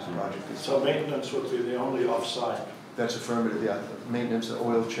time this project is. So maintenance would be the only off-site? That's affirmative, yeah. Maintenance,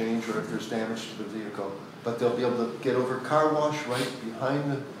 oil change, or if there's damage to the vehicle. But they'll be able to get over car wash right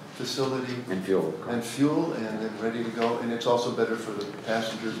behind the facility. And fuel. And fuel, and then ready to go. And it's also better for the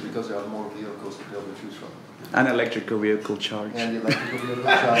passengers because they have more vehicles to be able to choose from. And electrical vehicle charge. And the electrical vehicle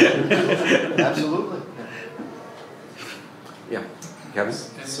charge. Absolutely. Yeah. Kevin?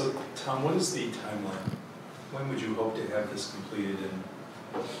 And so, Tom, what is the timeline? When would you hope to have this completed and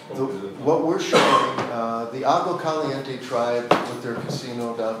what we're showing, the Agua Caliente tribe with their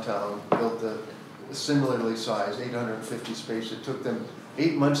casino downtown built a similarly sized 850 space. It took them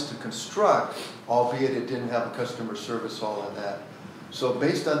 8 months to construct, albeit it didn't have a customer service hall in that. So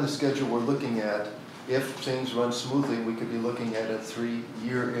based on the schedule we're looking at, if things run smoothly, we could be looking at a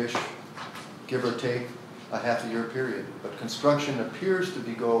 3-year-ish, give or take, a half-a-year period. But construction appears to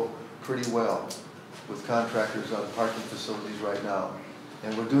go pretty well with contractors on parking facilities right now.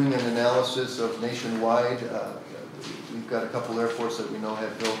 And we're doing an analysis of nationwide. We've got a couple airports that we know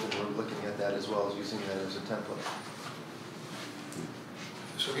have built, and we're looking at that as well as using that as a template.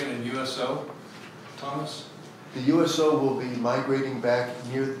 So again, in USO, Thomas? The USO will be migrating back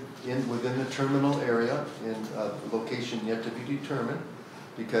within the terminal area in a location yet to be determined,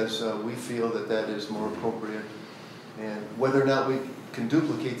 because we feel that is more appropriate. And whether or not we can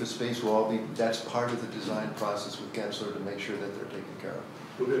duplicate the space will that's part of the design process with Gensler to make sure that they're taken care of.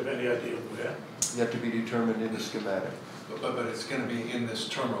 Do we have any idea where? Yet to be determined in the schematic. But it's going to be in this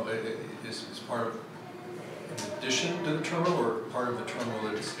terminal. Is part of, in addition to the terminal, or part of the terminal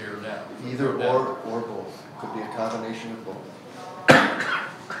that is there now? Either or both. Could be a combination of both.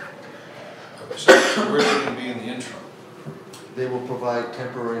 So where are they going to be in the interim? They will provide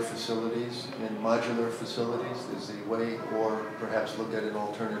temporary facilities and modular facilities is the way, or perhaps look at an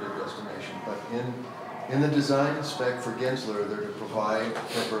alternative destination. But in the design spec for Gensler, they're to provide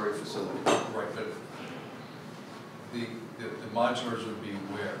temporary facilities. Right, but the modulars would be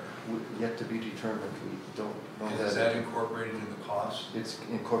where? Yet to be determined. We don't know that. Is that incorporated in the cost? It's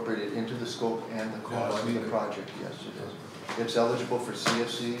incorporated into the scope and the cost of the project, yes it is. It's eligible for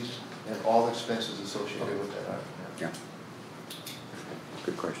CFCs and all expenses associated with that. Yeah.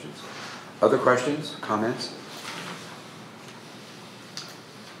 Good questions. Other questions, comments?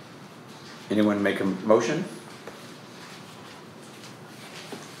 Anyone make a motion?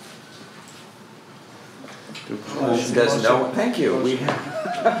 Motion does no, thank you. We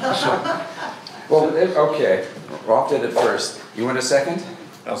have. Well, okay, Rolf did it first. You want a second?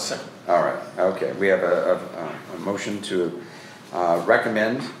 I'll second. All right, okay. We have a motion to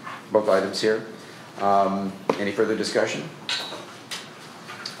recommend both items here. Any further discussion?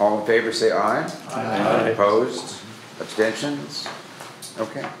 All in favor say aye. Aye. Opposed? Abstentions?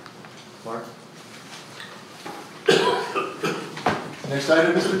 Okay. Mark? Next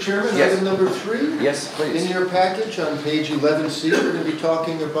item, Mr. Chairman, Yes. item number 3. Yes, please. In your package on page 11C, we're going to be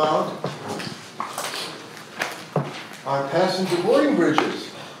talking about our passenger boarding bridges.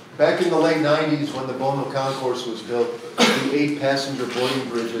 Back in the late 90s, when the Bono Concourse was built, the 8 passenger boarding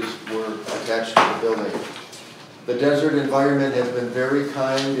bridges were attached to the building. The desert environment has been very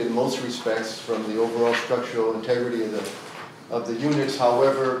kind in most respects from the overall structural integrity of the units.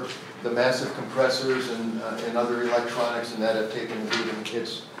 However, the massive compressors and other electronics and that have taken a beating.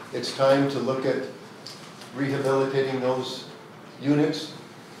 It's time to look at rehabilitating those units.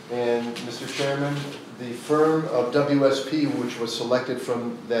 And Mr. Chairman, the firm of WSP, which was selected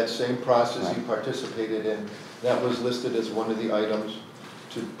from that same process you participated in, that was listed as one of the items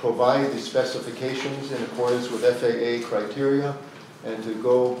to provide the specifications in accordance with FAA criteria and to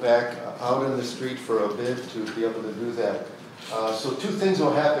go back out in the street for a bid to be able to do that. So 2 things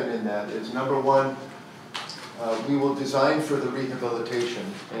will happen in that is, number 1, we will design for the rehabilitation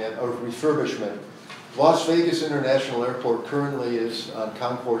or refurbishment. Las Vegas International Airport currently is on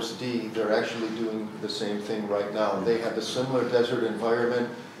Concourse D. They're actually doing the same thing right now. They have a similar desert environment,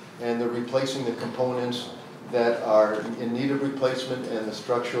 and they're replacing the components that are in need of replacement, and the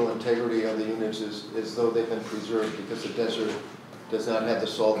structural integrity of the units is as though they've been preserved because the desert does not have the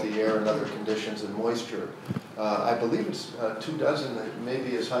salty air and other conditions and moisture. I believe it's 24,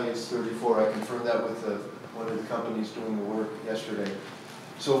 maybe as high as 34. I confirmed that with one of the companies doing the work yesterday.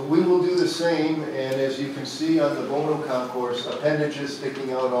 So we will do the same, and as you can see on the Bono Concourse, appendages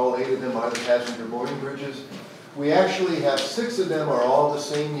sticking out, all 8 of them are the passenger boarding bridges. We actually have 6 of them are all the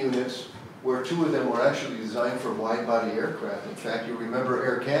same units, where 2 of them were actually designed for wide-body aircraft. In fact, you remember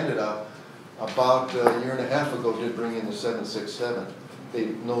Air Canada, about a year and a half ago, did bring in the 767. They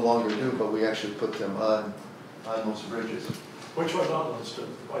no longer do, but we actually put them on those bridges. Which one on those two?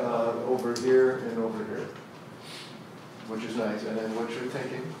 Over here and over here, which is nice. And then what you're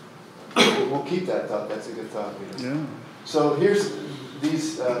thinking, we'll keep that thought. That's a good thought. Yeah. So here's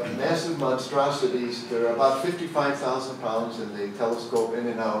these massive monstrosities. They're about 55,000 pounds, and they telescope in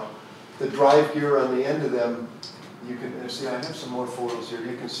and out. The drive gear on the end of them, you can see, I have some more photos here.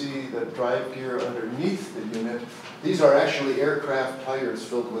 You can see the drive gear underneath the unit. These are actually aircraft tires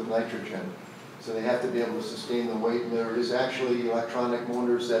filled with nitrogen. So they have to be able to sustain the weight. And there is actually electronic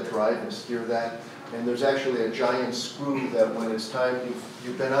motors that drive and steer that. And there's actually a giant screw that when it's time,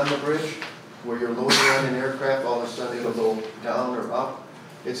 you've been on the bridge where you're loading on an aircraft, all of a sudden it'll go down or up.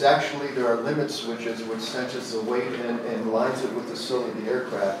 It's actually, there are limit switches which senses the weight and lines it with the sill of the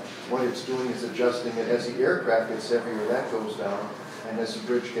aircraft. What it's doing is adjusting it. As the aircraft gets heavier, that goes down. And as the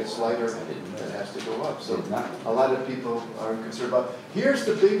bridge gets lighter, it has to go up. So a lot of people are concerned about. Here's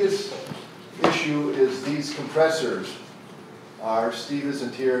the biggest issue is these compressors. Steve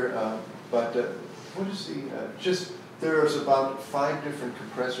isn't here, but what is there's about 5 different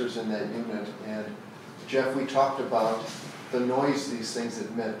compressors in that unit. And Jeff, we talked about the noise these things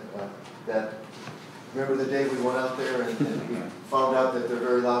emit. Remember the day we went out there and we found out that they're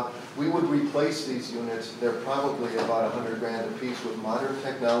very loud? We would replace these units. They're probably about $100 grand a piece with modern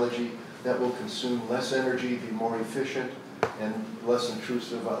technology that will consume less energy, be more efficient, and less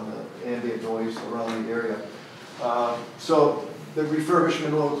intrusive on the ambient noise around the area. So the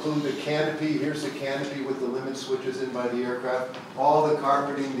refurbishment will include the canopy. Here's the canopy with the limit switches in by the aircraft. All the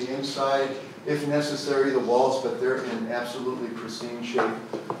carpeting, the inside, if necessary, the walls, but they're in absolutely pristine shape.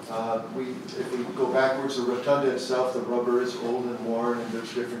 If we go backwards, the rotunda itself, the rubber is old and worn, and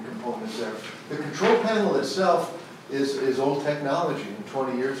there's different components there. The control panel itself is old technology. In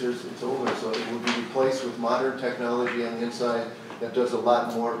 20 years, it's older, so it will be replaced with modern technology on the inside that does a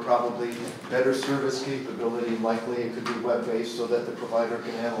lot more, probably better service capability. Likely it could be web-based so that the provider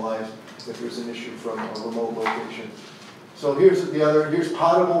can analyze if there's an issue from a remote location. So here's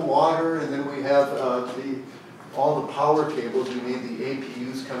potable water, and then we have all the power cables. We need the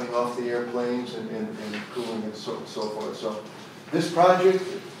APUs coming off the airplanes and cooling and so forth. So this project,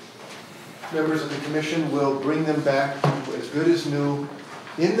 members of the commission will bring them back to as good as new.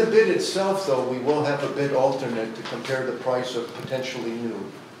 In the bid itself, though, we will have a bid alternate to compare the price of potentially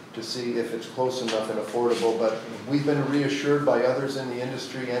new. to see if it's close enough and affordable, but we've been reassured by others in the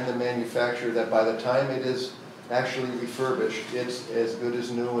industry and the manufacturer that by the time it is actually refurbished, it's as good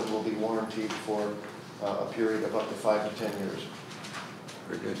as new and will be warranted for a period of up to 5 to 10 years.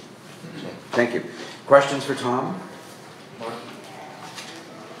 Very good. Thank you. Questions for Tom? Mark?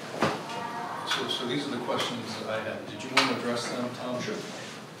 So these are the questions that I had. Did you want to address them, Tom? Sure.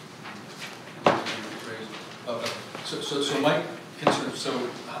 So my concern, so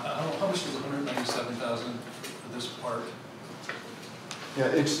how much is 197,000 for this part? Yeah,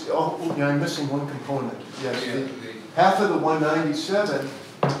 it's, oh, yeah, I'm missing one component. Yes, Yeah, half of the 197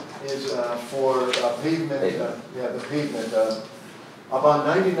 is for pavement, the pavement. About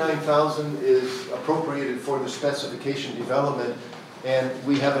 99,000 is appropriated for the specification development, and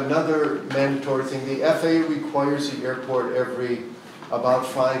we have another mandatory thing. The FAA requires the airport every about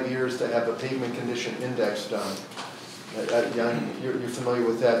 5 years to have a pavement condition index done. You're familiar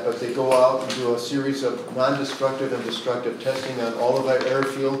with that, but they go out and do a series of non-destructive and destructive testing on all of our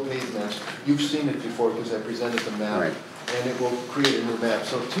airfield pavements. You've seen it before because I presented the map, right. And it will create a new map.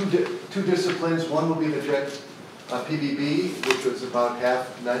 So two disciplines. One will be the jet PBB, which was about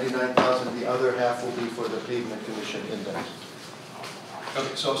half, 99,000. The other half will be for the pavement condition index.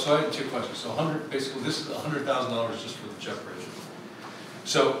 Okay, so I have two questions. So basically this is $100,000 just for the jet bridge.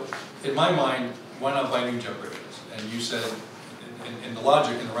 So in my mind, why not buy new jet bridges? And you said, in the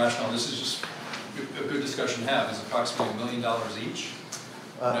logic and the rationale, this is just a good discussion to have, is approximately $1 million each?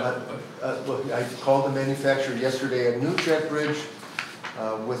 Look, I called the manufacturer yesterday. A new jet bridge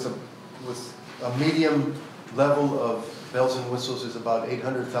with a medium level of bells and whistles is about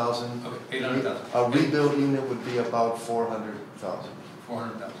 800,000. Okay, 800,000. A rebuild unit would be about 400,000.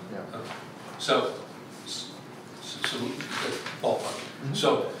 400,000. Yeah. Okay. So ballpark. Mm-hmm.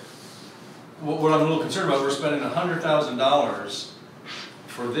 So what I'm a little concerned about, we're spending $100,000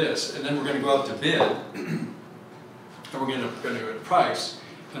 for this, and then we're going to go out to bid, and we're going to get a price,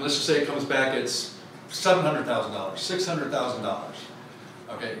 and let's just say it comes back, it's $700,000, $600,000.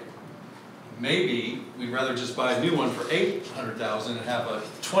 Okay, maybe we'd rather just buy a new one for $800,000 and have a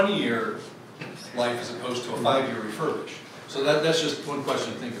 20-year life as opposed to a 5-year refurbish. So that's just one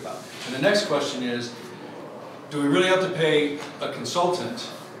question to think about. And the next question is, do we really have to pay a consultant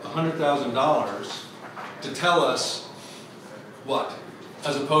 $100,000 to tell us what?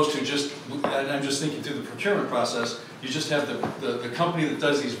 As opposed to just, and I'm just thinking through the procurement process, you just have the company that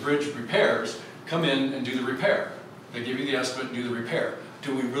does these bridge repairs come in and do the repair. They give you the estimate and do the repair.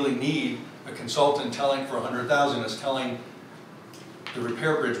 Do we really need a consultant telling for $100,000 is telling the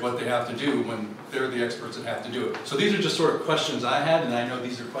repair bridge what they have to do when they're the experts that have to do it? So these are just sort of questions I had, and I know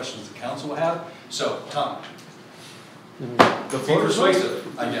these are questions the council will have. So, Tom. Be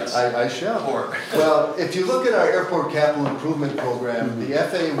persuasive, I guess. I shall. Well, if you look at our airport capital improvement program, the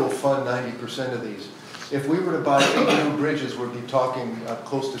FAA will fund 90% of these. If we were to buy 8 new bridges, we'd be talking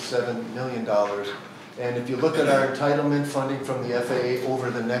close to $7 million. And if you look at our entitlement funding from the FAA over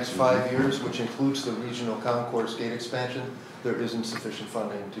the next 5 years, which includes the regional concourse gate expansion, there isn't sufficient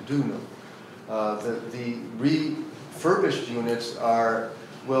funding to do new. The refurbished units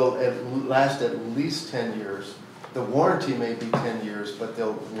will last at least 10 years. The warranty may be 10 years, but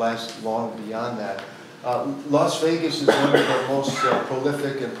they'll last long beyond that. Las Vegas is one of the most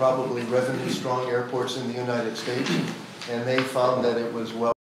prolific and probably revenue-strong airports in the United States, and they found that it was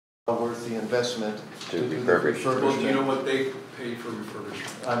well worth the investment to do the refurbishment. Well, do you know what they pay for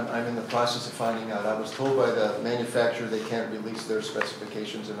refurbishment? I'm in the process of finding out. I was told by the manufacturer they can't release their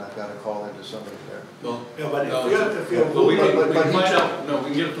specifications, and I've got to call into somebody there. Well, yeah, but no, if you're we can find out. No, we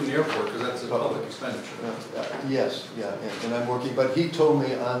can get it from the airport because that's a public expenditure. Yes, yeah, and I'm working, but he told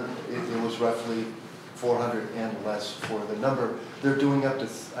me it was roughly 400 and less for the number. They're doing up to,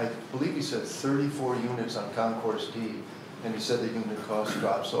 I believe he said 34 units on Concourse D, and he said the unit cost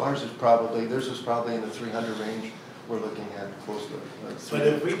dropped. So theirs is probably in the 300 range. We're looking at close to. But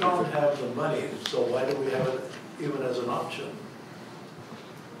if we don't have the money, so why do we have it even as an option?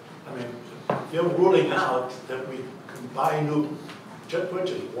 I mean, if you're ruling out that we can buy new jet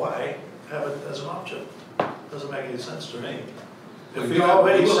bridges, why have it as an option? Doesn't make any sense to me. If we're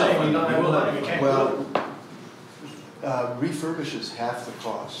already saying we don't have the money, we can't do it. Refurbish is half the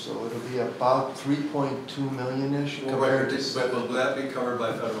cost, so it'll be about 3.2 million-ish compared to. But will that be covered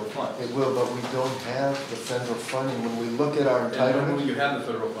by federal funds? It will, but we don't have the federal funding. When we look at our entitlement, you have the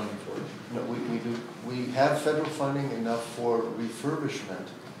federal funding for it. No, we do. We have federal funding enough for refurbishment,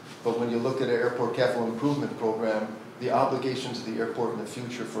 but when you look at our airport capital improvement program, the obligations of the airport in the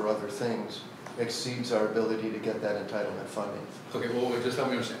future for other things exceeds our ability to get that entitlement funding. Okay, well, wait, just help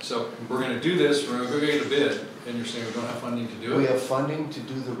me understand. So we're gonna do this, we're gonna go get a bid, and you're saying we don't have funding to do it? We have funding to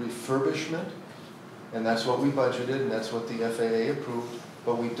do the refurbishment, and that's what we budgeted, and that's what the FAA approved,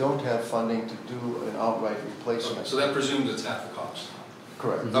 but we don't have funding to do an outright Okay, replacement. so that presumes it's half the cost?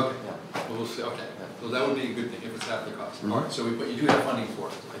 Correct. Okay, Yeah. well, we'll see, okay. So that would be a good thing if it's half the cost. Mhm. All right, so but you do have funding for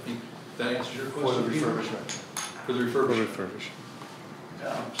it. I think that answers your For question. the Peter? refurbishment. For the refurbishment.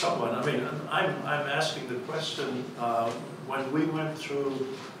 Someone, I mean, I'm asking the question, when we went through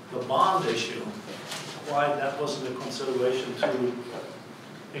the bond issue, why that wasn't a consideration to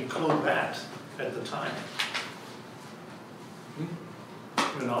include that at the time?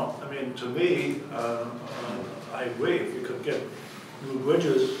 You know, I mean, to me, I agree, if you could get new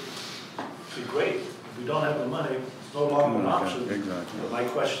bridges, it'd be great. If we don't have the money, it's no longer an option. Exactly. But my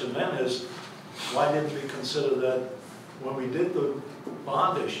question then is, why didn't we consider that when we did the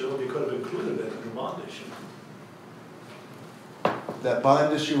bond issue, we could have included it in the bond issue? That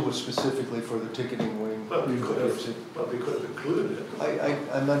bond issue was specifically for the ticketing wing. But we could have included it.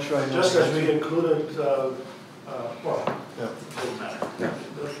 I'm not sure I know. Just as we included, well, Yeah. it doesn't matter.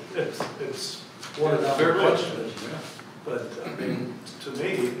 Yeah. It's watered down Fair the question. bridge. But, I mean, to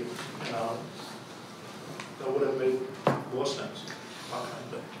me, you know, that would have made more sense.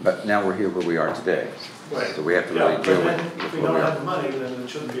 But now we're here where we are today. Right. So we have to Yeah, really but deal then with if we where don't we have the are. money, then it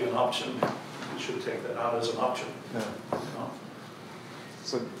shouldn't be an option. We should take that out as an option, Yeah. you know?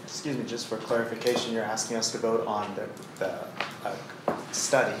 So, excuse me, just for clarification, you're asking us to vote on the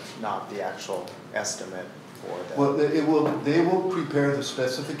study, not the actual estimate for the... Well, they will prepare the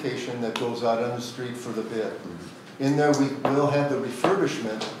specification that goes out on the street for the bid. In there, we will have the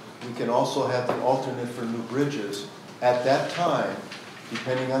refurbishment. We can also have the alternate for new bridges. At that time,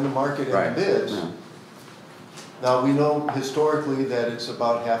 depending on the market and Right. the bids. Yeah. Now, we know historically that it's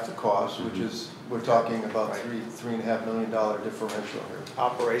about half the cost, which is, we're talking about $3.5 million differential here.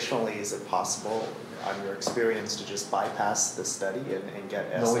 Operationally, is it possible, on your experience, to just bypass the study and get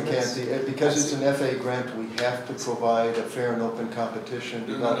No, we estimates? can't. Because it's an FAA grant, we have to provide a fair and open competition.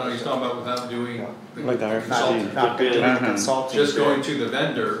 No, he's talking about without doing the Like the RFP. consultant. Not doing the Uh-huh. consulting. Just going to the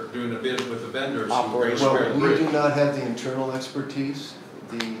vendor, doing a bid with the vendor. so we can Operational. repair Well, the we bridge. do not have the internal expertise.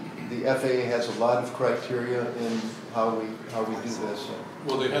 The FAA has a lot of criteria in how we do this.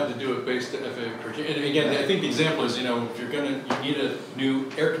 Well, they have to do it based on FAA criteria. And again, I think the example is, you know, if you need a new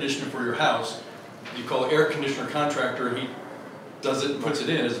air conditioner for your house, you call an air conditioner contractor, and he does it and puts it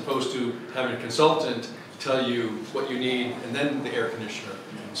in, as opposed to having a consultant tell you what you need and then the air conditioner.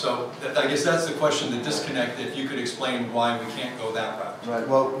 So I guess that's the question, the disconnect, if you could explain why we can't go that route. Right,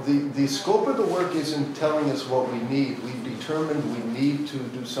 well, the scope of the work isn't telling us what we need. We've determined we need to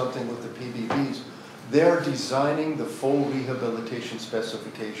do something with the PBBs. They're designing the full rehabilitation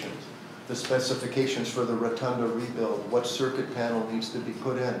specifications. The specifications for the rotunda rebuild, what circuit panel needs to be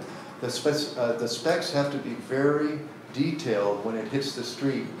put in. The specs have to be very detailed when it hits the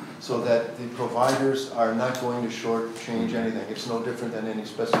street so that the providers are not going to shortchange anything. It's no different than any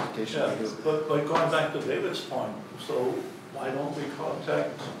specification Yeah, we do. but going back to David's point, so why don't we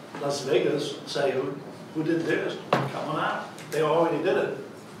contact Las Vegas and say, who did this? Come on out. They already did it.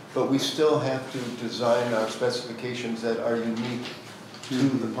 But we still have to design our specifications that are unique to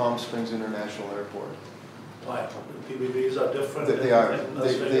the Palm Springs International Airport. Why? The PBBs are different That they are. in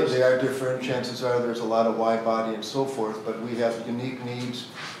Las Vegas? They are different. Chances are there's a lot of wide body and so forth, but we have unique needs.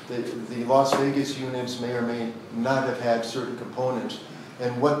 The Las Vegas units may or may not have had certain components.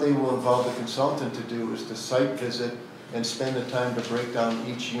 And what they will involve the consultant to do is to site visit and spend the time to break down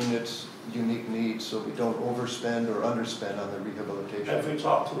each unit's unique needs so we don't overspend or underspend on the rehabilitation. Have we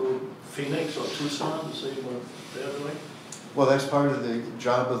talked to Phoenix or Tucson to see what they're doing? Well, that's part of the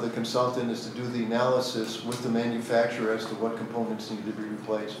job of the consultant, is to do the analysis with the manufacturer as to what components need to be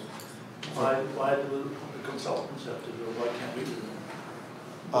replaced. Why do the consultants have to do it? Why can't we do it?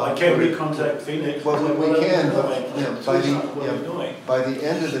 Why can't we contact Phoenix? Well, and say, we what are can, you but doing? yeah, What are we doing? by the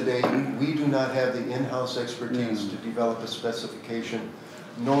end of the day, we do not have the in-house expertise to develop a specification,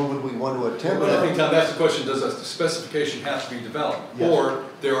 nor would we want to attempt But I think, that. Tom, that's the question, does a specification have to be developed? Yes. Or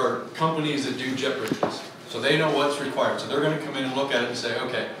there are companies that do jet bridges, so they know what's required, so they're gonna come in and look at it and say,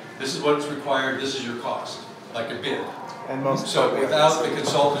 okay, this is what's required, this is your cost, like a bid. And most So without the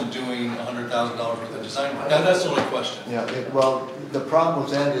consultant doing $100,000 worth of design, that's the only question. Yeah, well, the problem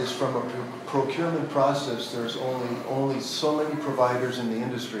with that is from a procurement process, there's only so many providers in the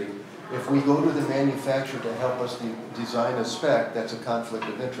industry. If we go to the manufacturer to help us design a spec, that's a conflict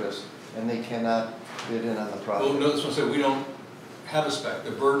of interest, and they cannot bid in on the Well, project. no, that's what I said, we don't have a spec.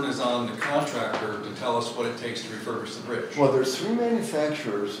 The burden is on the contractor to tell us what it takes to refurbish the bridge. Well, there's 3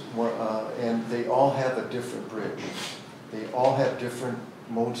 manufacturers, and they all have a different bridge. They all have different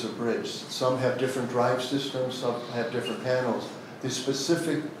modes of bridge. Some have different drive systems, some have different panels. The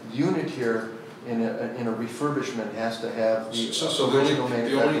specific unit here in a refurbishment has to have the So original the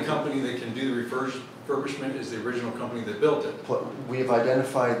manufacturer. only company that can do the refurbishment is the original company that built it. We have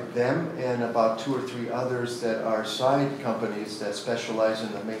identified them and about 2 or 3 others that are side companies that specialize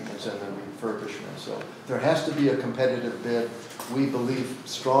in the maintenance and the refurbishment. So there has to be a competitive bid. We believe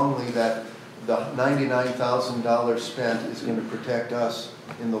strongly that the $99,000 spent is going to protect us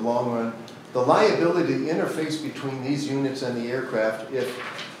in the long run. The liability interface between these units and the aircraft, if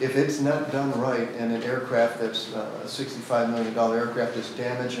it's not done right and an aircraft that's a $65 million aircraft is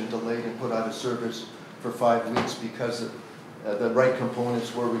damaged and delayed and put out of service for 5 weeks because the right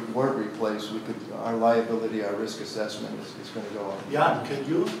components weren't replaced, our liability, our risk assessment is going to go up. Jan, can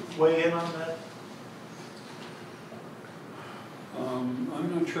you weigh in on that?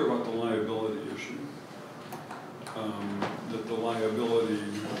 I'm not sure about the liability issue. That the liability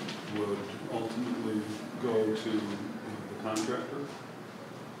would ultimately go to the contractor?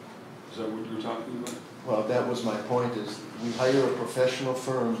 Is that what you're talking about? Well, that was my point, is we hire a professional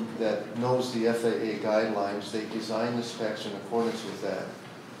firm that knows the FAA guidelines. They design the specs in accordance with that.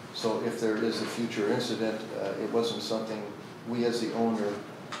 So if there is a future incident, it wasn't something we as the owner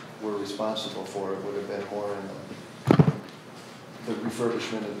were responsible for. It would have been more in the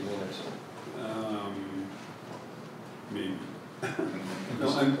refurbishment of the units. Maybe. No,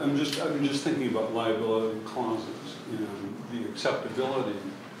 I'm just thinking about liability clauses and the acceptability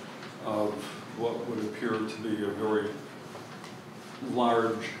of what would appear to be a very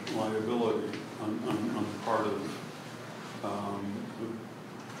large liability on the part of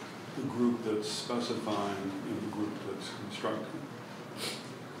the group that's specifying and the group that's constructing.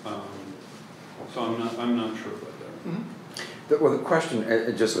 So I'm not sure about that. Mm-hmm. Well, the question,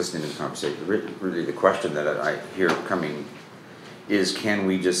 just listening to the conversation, really the question that I hear coming is, can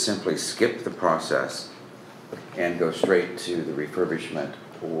we just simply skip the process and go straight to the refurbishment,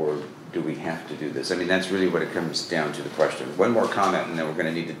 or do we have to do this? I mean, that's really what it comes down to, the question. One more comment, and then we're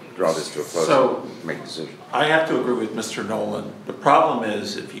going to need to draw this to a close and make a decision. I have to agree with Mr. Nolan. The problem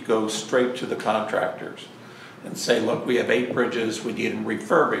is if you go straight to the contractors and say, look, we have 8 bridges, we need them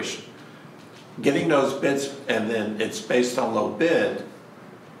refurbished, getting those bids, and then it's based on low bid,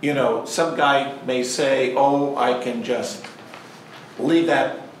 you know, some guy may say, oh, I can just leave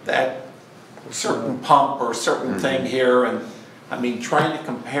that certain pump or certain thing here, and I mean, trying to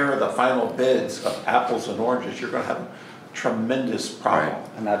compare the final bids of apples and oranges, you're going to have a tremendous problem.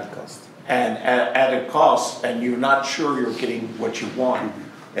 Right. And added cost. And added costs, and you're not sure you're getting what you want.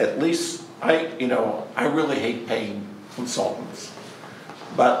 At least I really hate paying consultants.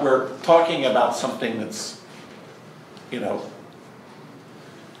 But we're talking about something that's, $8,000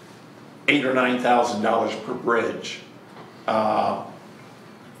 or $9,000 per bridge.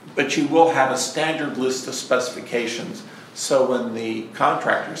 But you will have a standard list of specifications, so when the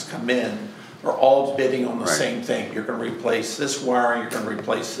contractors come in, they're all bidding on the same thing. You're going to replace this wiring, you're going to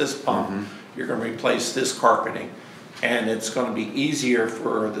replace this pump, you're going to replace this carpeting. And it's going to be easier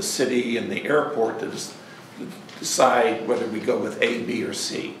for the city and the airport to decide whether we go with A, B, or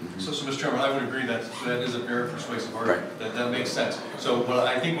C. So Mr. Chairman, I would agree that is a very persuasive argument. That makes sense. So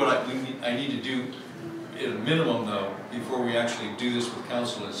I think what I need to do, at a minimum though, before we actually do this with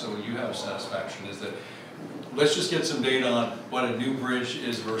council, is so you have a satisfaction, is that let's just get some data on what a new bridge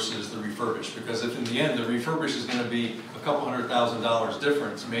is versus the refurbished. Because if in the end the refurbished is going to be a couple $100,000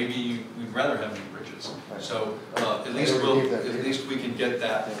 difference, maybe we'd rather have new bridges. So at least we can get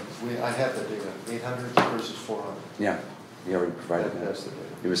that. I have the data, 800 versus 400. Yeah, we already provided that. That's the data.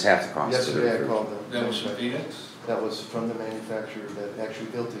 It was half the cost. Yesterday I called them. That was from Phoenix? That was from the manufacturer that actually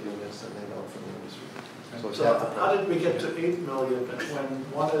built the units, and they know from the industry. So it's So half the how did we get to 8 million when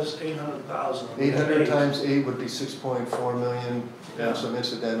one is 800,000? 800 times 8 would be 6.4 million, and some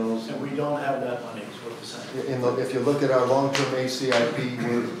incidentals. And we don't have that money, is what you're saying. If you look at our long-term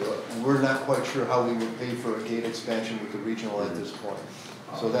ACIP, we're not quite sure how we would pay for a gate expansion with the regional at this point.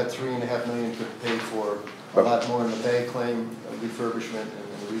 So that $3.5 million could pay for a lot more in the bag claim, refurbishment, and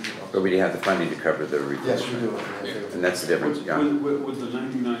the regional. But we have the funding to cover the refurbishment. Yes, we do. And that's the difference. Would the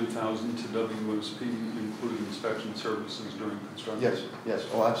 $99,000 to WSP include inspection services during construction? Yes,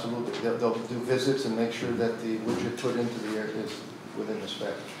 oh, absolutely. They'll do visits and make sure that the widget put into the air is within the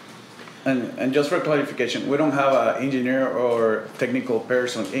spec. And just for clarification, we don't have an engineer or technical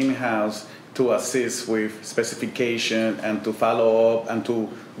person in-house to assist with specification and to follow up and to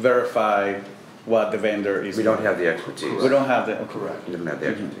verify what the vendor is. We don't have the expertise. We don't have the, Correct. We don't have the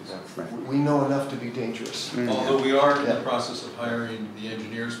expertise, right. We know enough to be dangerous. Although we are in the Yeah. process of hiring the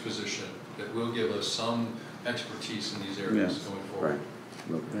engineer's position that will give us some expertise in these areas Yes. going forward.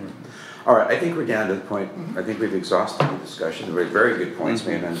 Right. All right, I think we're down to the point, I think we've exhausted the discussion. There were very good points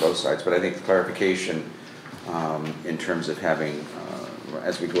made on both sides, but I think the clarification in terms of having,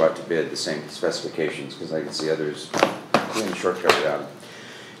 as we go out to bid, the same specifications, because I can see others doing shortcut out.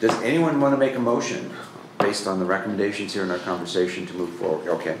 Does anyone want to make a motion based on the recommendations here in our conversation to move forward?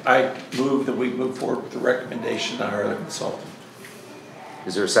 Okay. I move that we move forward with the recommendation to hire the consultant.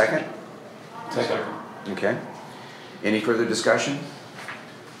 Is there a second? Second. Okay. Any further discussion?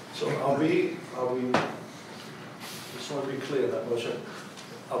 So are we, just want to be clear that motion,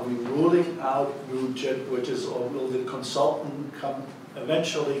 are we ruling out new jet bridges, or will the consultant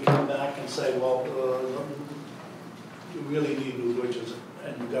eventually come back and say, well, you really need new bridges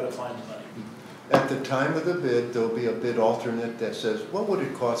and you gotta find the money? At the time of the bid, there'll be a bid alternate that says, what would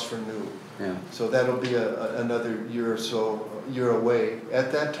it cost for new? Yeah. So that'll be another year or so, year away.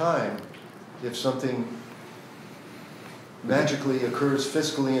 At that time, if something magically occurs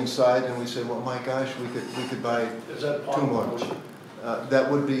fiscally inside and we say, well, my gosh, we could buy Is that part two of the more. motion?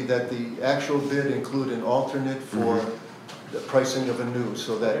 That would be that the actual bid include an alternate for the pricing of a new,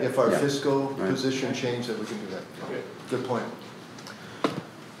 so that if our Yeah. fiscal Right. position changes, that we can do that. Okay. Good point.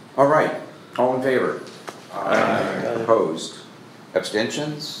 All right, all in favor? Opposed?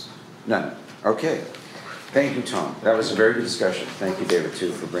 Abstentions? None. Okay. Thank you, Tom. That was a very good discussion. Thank you, David,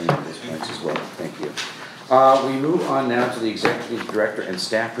 too, for bringing up these points as well. Thank you. We move on now to the Executive Director and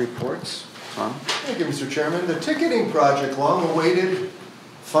staff reports. Tom? Thank you, Mr. Chairman. The ticketing project, long awaited,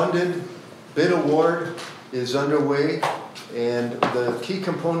 funded, bid award is underway. And the key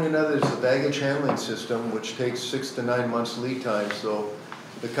component of it is the baggage handling system, which takes 6 to 9 months lead time. So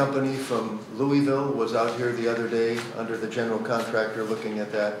the company from Louisville was out here the other day under the general contractor looking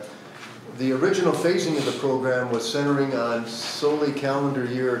at that. The original phasing of the program was centering on solely calendar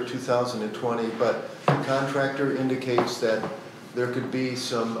year 2020, but the contractor indicates that there could be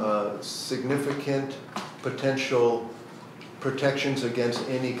some significant potential protections against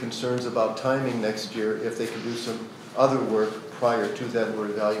any concerns about timing next year if they can do some other work prior to that. We're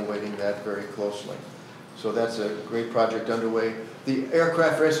evaluating that very closely. So that's a great project underway. The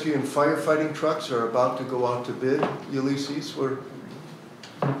aircraft rescue and firefighting trucks are about to go out to bid. Ulysses,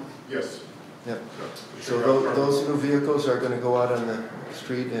 Yes. yeah. So those new vehicles are going to go out on the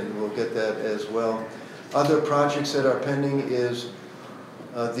street, and we'll get that as well. Other projects that are pending is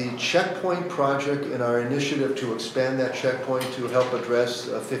the checkpoint project and our initiative to expand that checkpoint to help address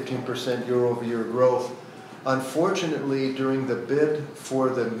 15% year-over-year growth. Unfortunately, during the bid for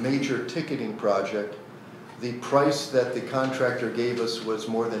the major ticketing project, the price that the contractor gave us was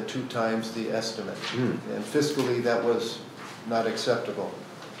more than 2 times the estimate. And fiscally, that was not acceptable.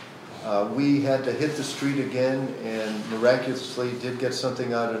 We had to hit the street again and miraculously did get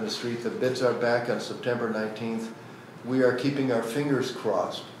something out on the street. The bids are back on September 19th. We are keeping our fingers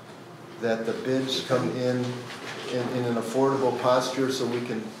crossed that the bids come in an affordable posture so we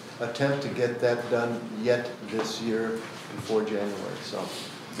can attempt to get that done yet this year before January. So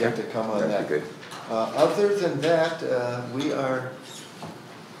yet to come on that. That'd be good. Other than that, we are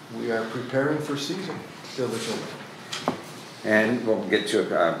preparing for season diligently. And we'll get to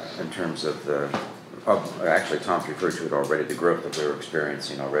it in terms of actually Tom's referred to it already, the growth that we're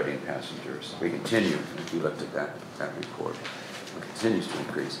experiencing already in passengers. We continue, if you looked at that report, it continues to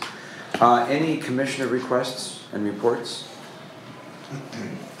increase. Any commissioner requests and reports?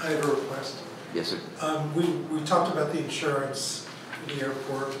 I have a request. Yes, sir. We talked about the insurance in the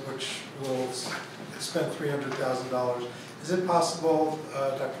airport, which will spend $300,000. Is it possible,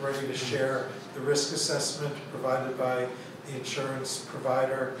 Dr. Reddy, to share the risk assessment provided by the insurance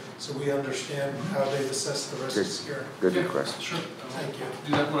provider so we understand how they've assessed the risks here? Good request. Sure. Thank you.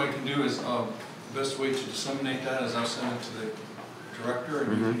 Do that. What I can do is, the best way to disseminate that is I'll send it to the director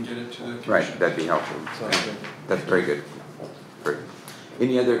and you can get it to the commission. Right, that'd be helpful. That's very good. Great.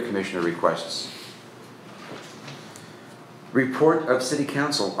 Any other commissioner requests? Report of city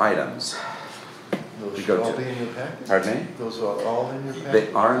council items. Those We should go all to- be in your package? Pardon me? Those are all in your package?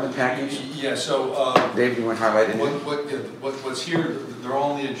 They are in the package? Yeah, so, Dave, do you want to highlight any? what's here, they're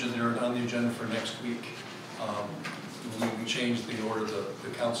all on the agenda, they're on the agenda for next week. We changed the order of the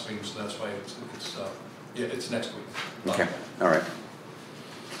council meeting, so that's why it's next week. Okay, all right.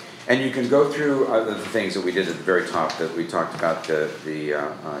 And you can go through the things that we did at the very top that we talked about,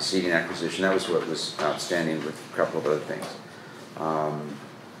 the seating acquisition. That was what was outstanding with a couple of other things.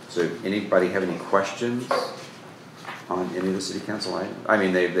 So anybody have any questions on any of the city council items? I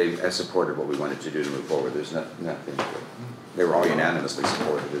mean, they supported what we wanted to do to move forward. There's nothing, they were all unanimously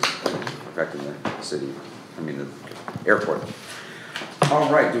supported as affecting the city, I mean, the airport. All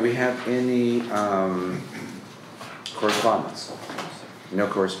right, do we have any correspondence? No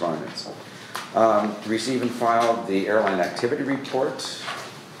correspondence. Receive and file the airline activity report.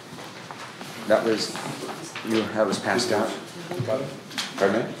 That was, that was passed out?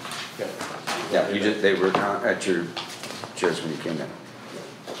 Pardon me? Yeah, you just, they were at your chairs when you came in.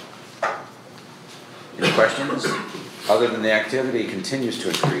 Any questions? Other than the activity continues to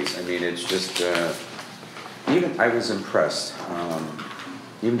increase, I mean, it's just, even, I was impressed,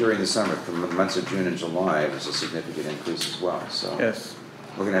 even during the summer, from the months of June and July, it was a significant increase as well, so. Yes.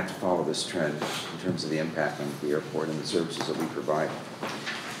 We're gonna have to follow this trend in terms of the impact on the airport and the services that we provide.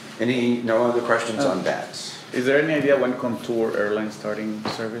 No other questions on that? Is there any idea when Contour Airlines starting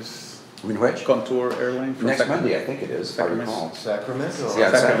service? When which? Contour Airline? Next Monday, I think it is, if I recall. Sacramento.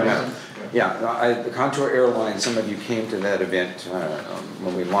 Yeah, Sacramento. Yeah, the Contour Airlines, some of you came to that event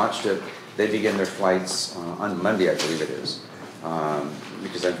when we launched it. They begin their flights on Monday, I believe it is,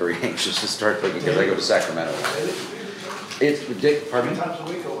 because I'm very anxious to start booking because I go to Sacramento. It's, pardon me? Times a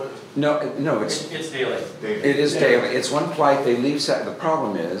week or what? No, it's daily. It is daily. It's one flight. They leave. The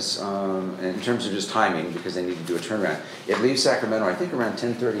problem is, in terms of just timing, because they need to do a turnaround. It leaves Sacramento, I think, around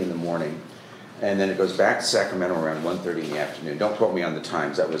 10:30 in the morning, and then it goes back to Sacramento around 1:30 in the afternoon. Don't quote me on the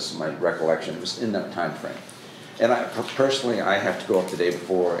times. That was my recollection. It was in that time frame. And personally, I have to go up the day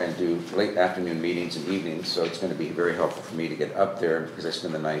before and do late afternoon meetings and evenings, so it's going to be very helpful for me to get up there because I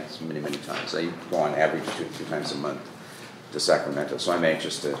spend the nights many times. I go on average 2 to 3 times a month to Sacramento, so I'm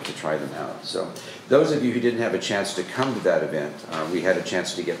anxious to try them out. So those of you who didn't have a chance to come to that event, we had a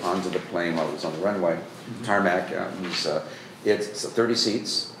chance to get onto the plane while it was on the runway, tarmac. It's 30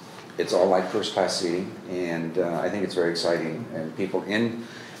 seats. It's all like first class seating, and I think it's very exciting. And people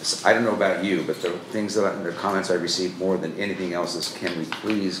I don't know about you, but the comments I received more than anything else is, can we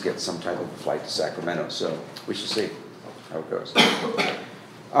please get some type of flight to Sacramento? So we shall see how it goes.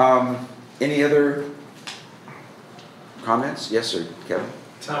 Any other comments? Yes, sir, Kevin.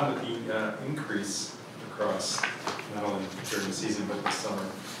 Tom, with the increase across not only during the season but this summer,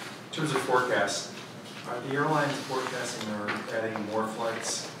 in terms of forecasts, are the airlines forecasting or adding more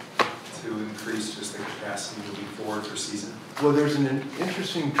flights to increase just the capacity moving forward for season? Well, there's an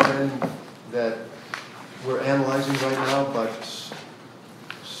interesting trend that we're analyzing right now, but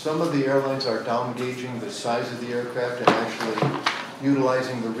some of the airlines are down gauging the size of the aircraft and actually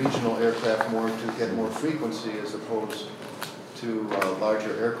utilizing the regional aircraft more to get more frequency as opposed to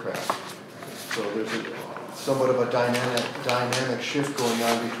larger aircraft. So there's somewhat of a dynamic shift going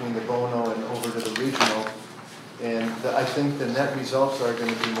on between the Bono and over to the regional, and I think the net results are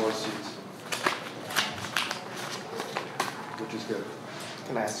going to be more seats, which is good.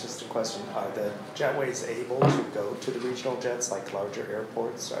 Can I ask just a question? Are the jetways able to go to the regional jets like larger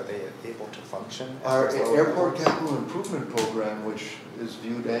airports? Are they able to function? Our Airport Capital Improvement Program, which is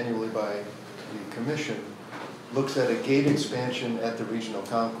viewed annually by the Commission, looks at a gate expansion at the regional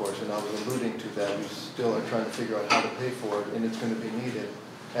concourse, and I was alluding to that. We still are trying to figure out how to pay for it, and it's going to be needed.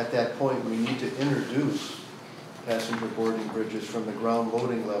 At that point, we need to introduce passenger boarding bridges from the ground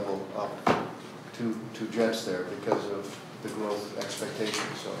loading level up to jets there because of the growth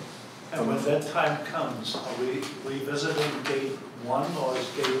expectations. So, And when that time comes, are we revisiting gate 1 or is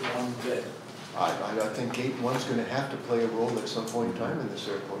gate 1 dead? I think gate 1's going to have to play a role at some point in time in this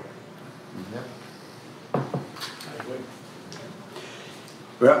airport. Yep.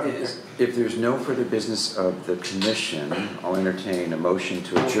 Well, if there's no further business of the commission, I'll entertain a motion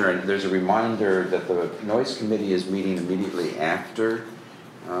to adjourn. There's a reminder that the Noise Committee is meeting immediately after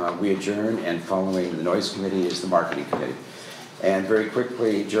we adjourn, and following the Noise Committee is the Marketing Committee. And very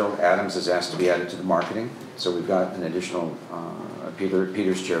quickly, Gerald Adams is asked to be added to the marketing. So we've got an additional,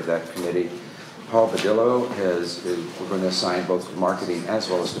 Peter's chair of that committee. Paul Badillo we're going to assign both to marketing as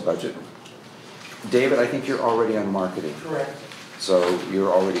well as to budget. David, I think you're already on marketing. Correct. So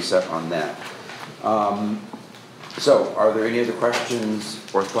you're already set on that. So are there any other questions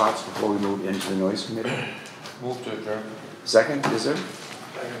or thoughts before we move into the Noise Committee? Move to adjourn. Second, is there?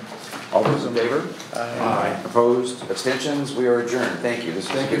 All those in favor? Aye. Opposed? Abstentions? We are adjourned. Thank you. This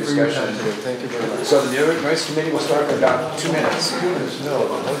was a good discussion. Thank you very much. So the Noise Committee will start in about 2 minutes.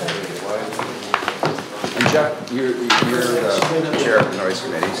 And Jeff, you're the chair of the Noise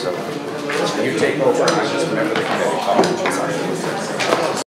Committee, so you take over. I just remember the committee.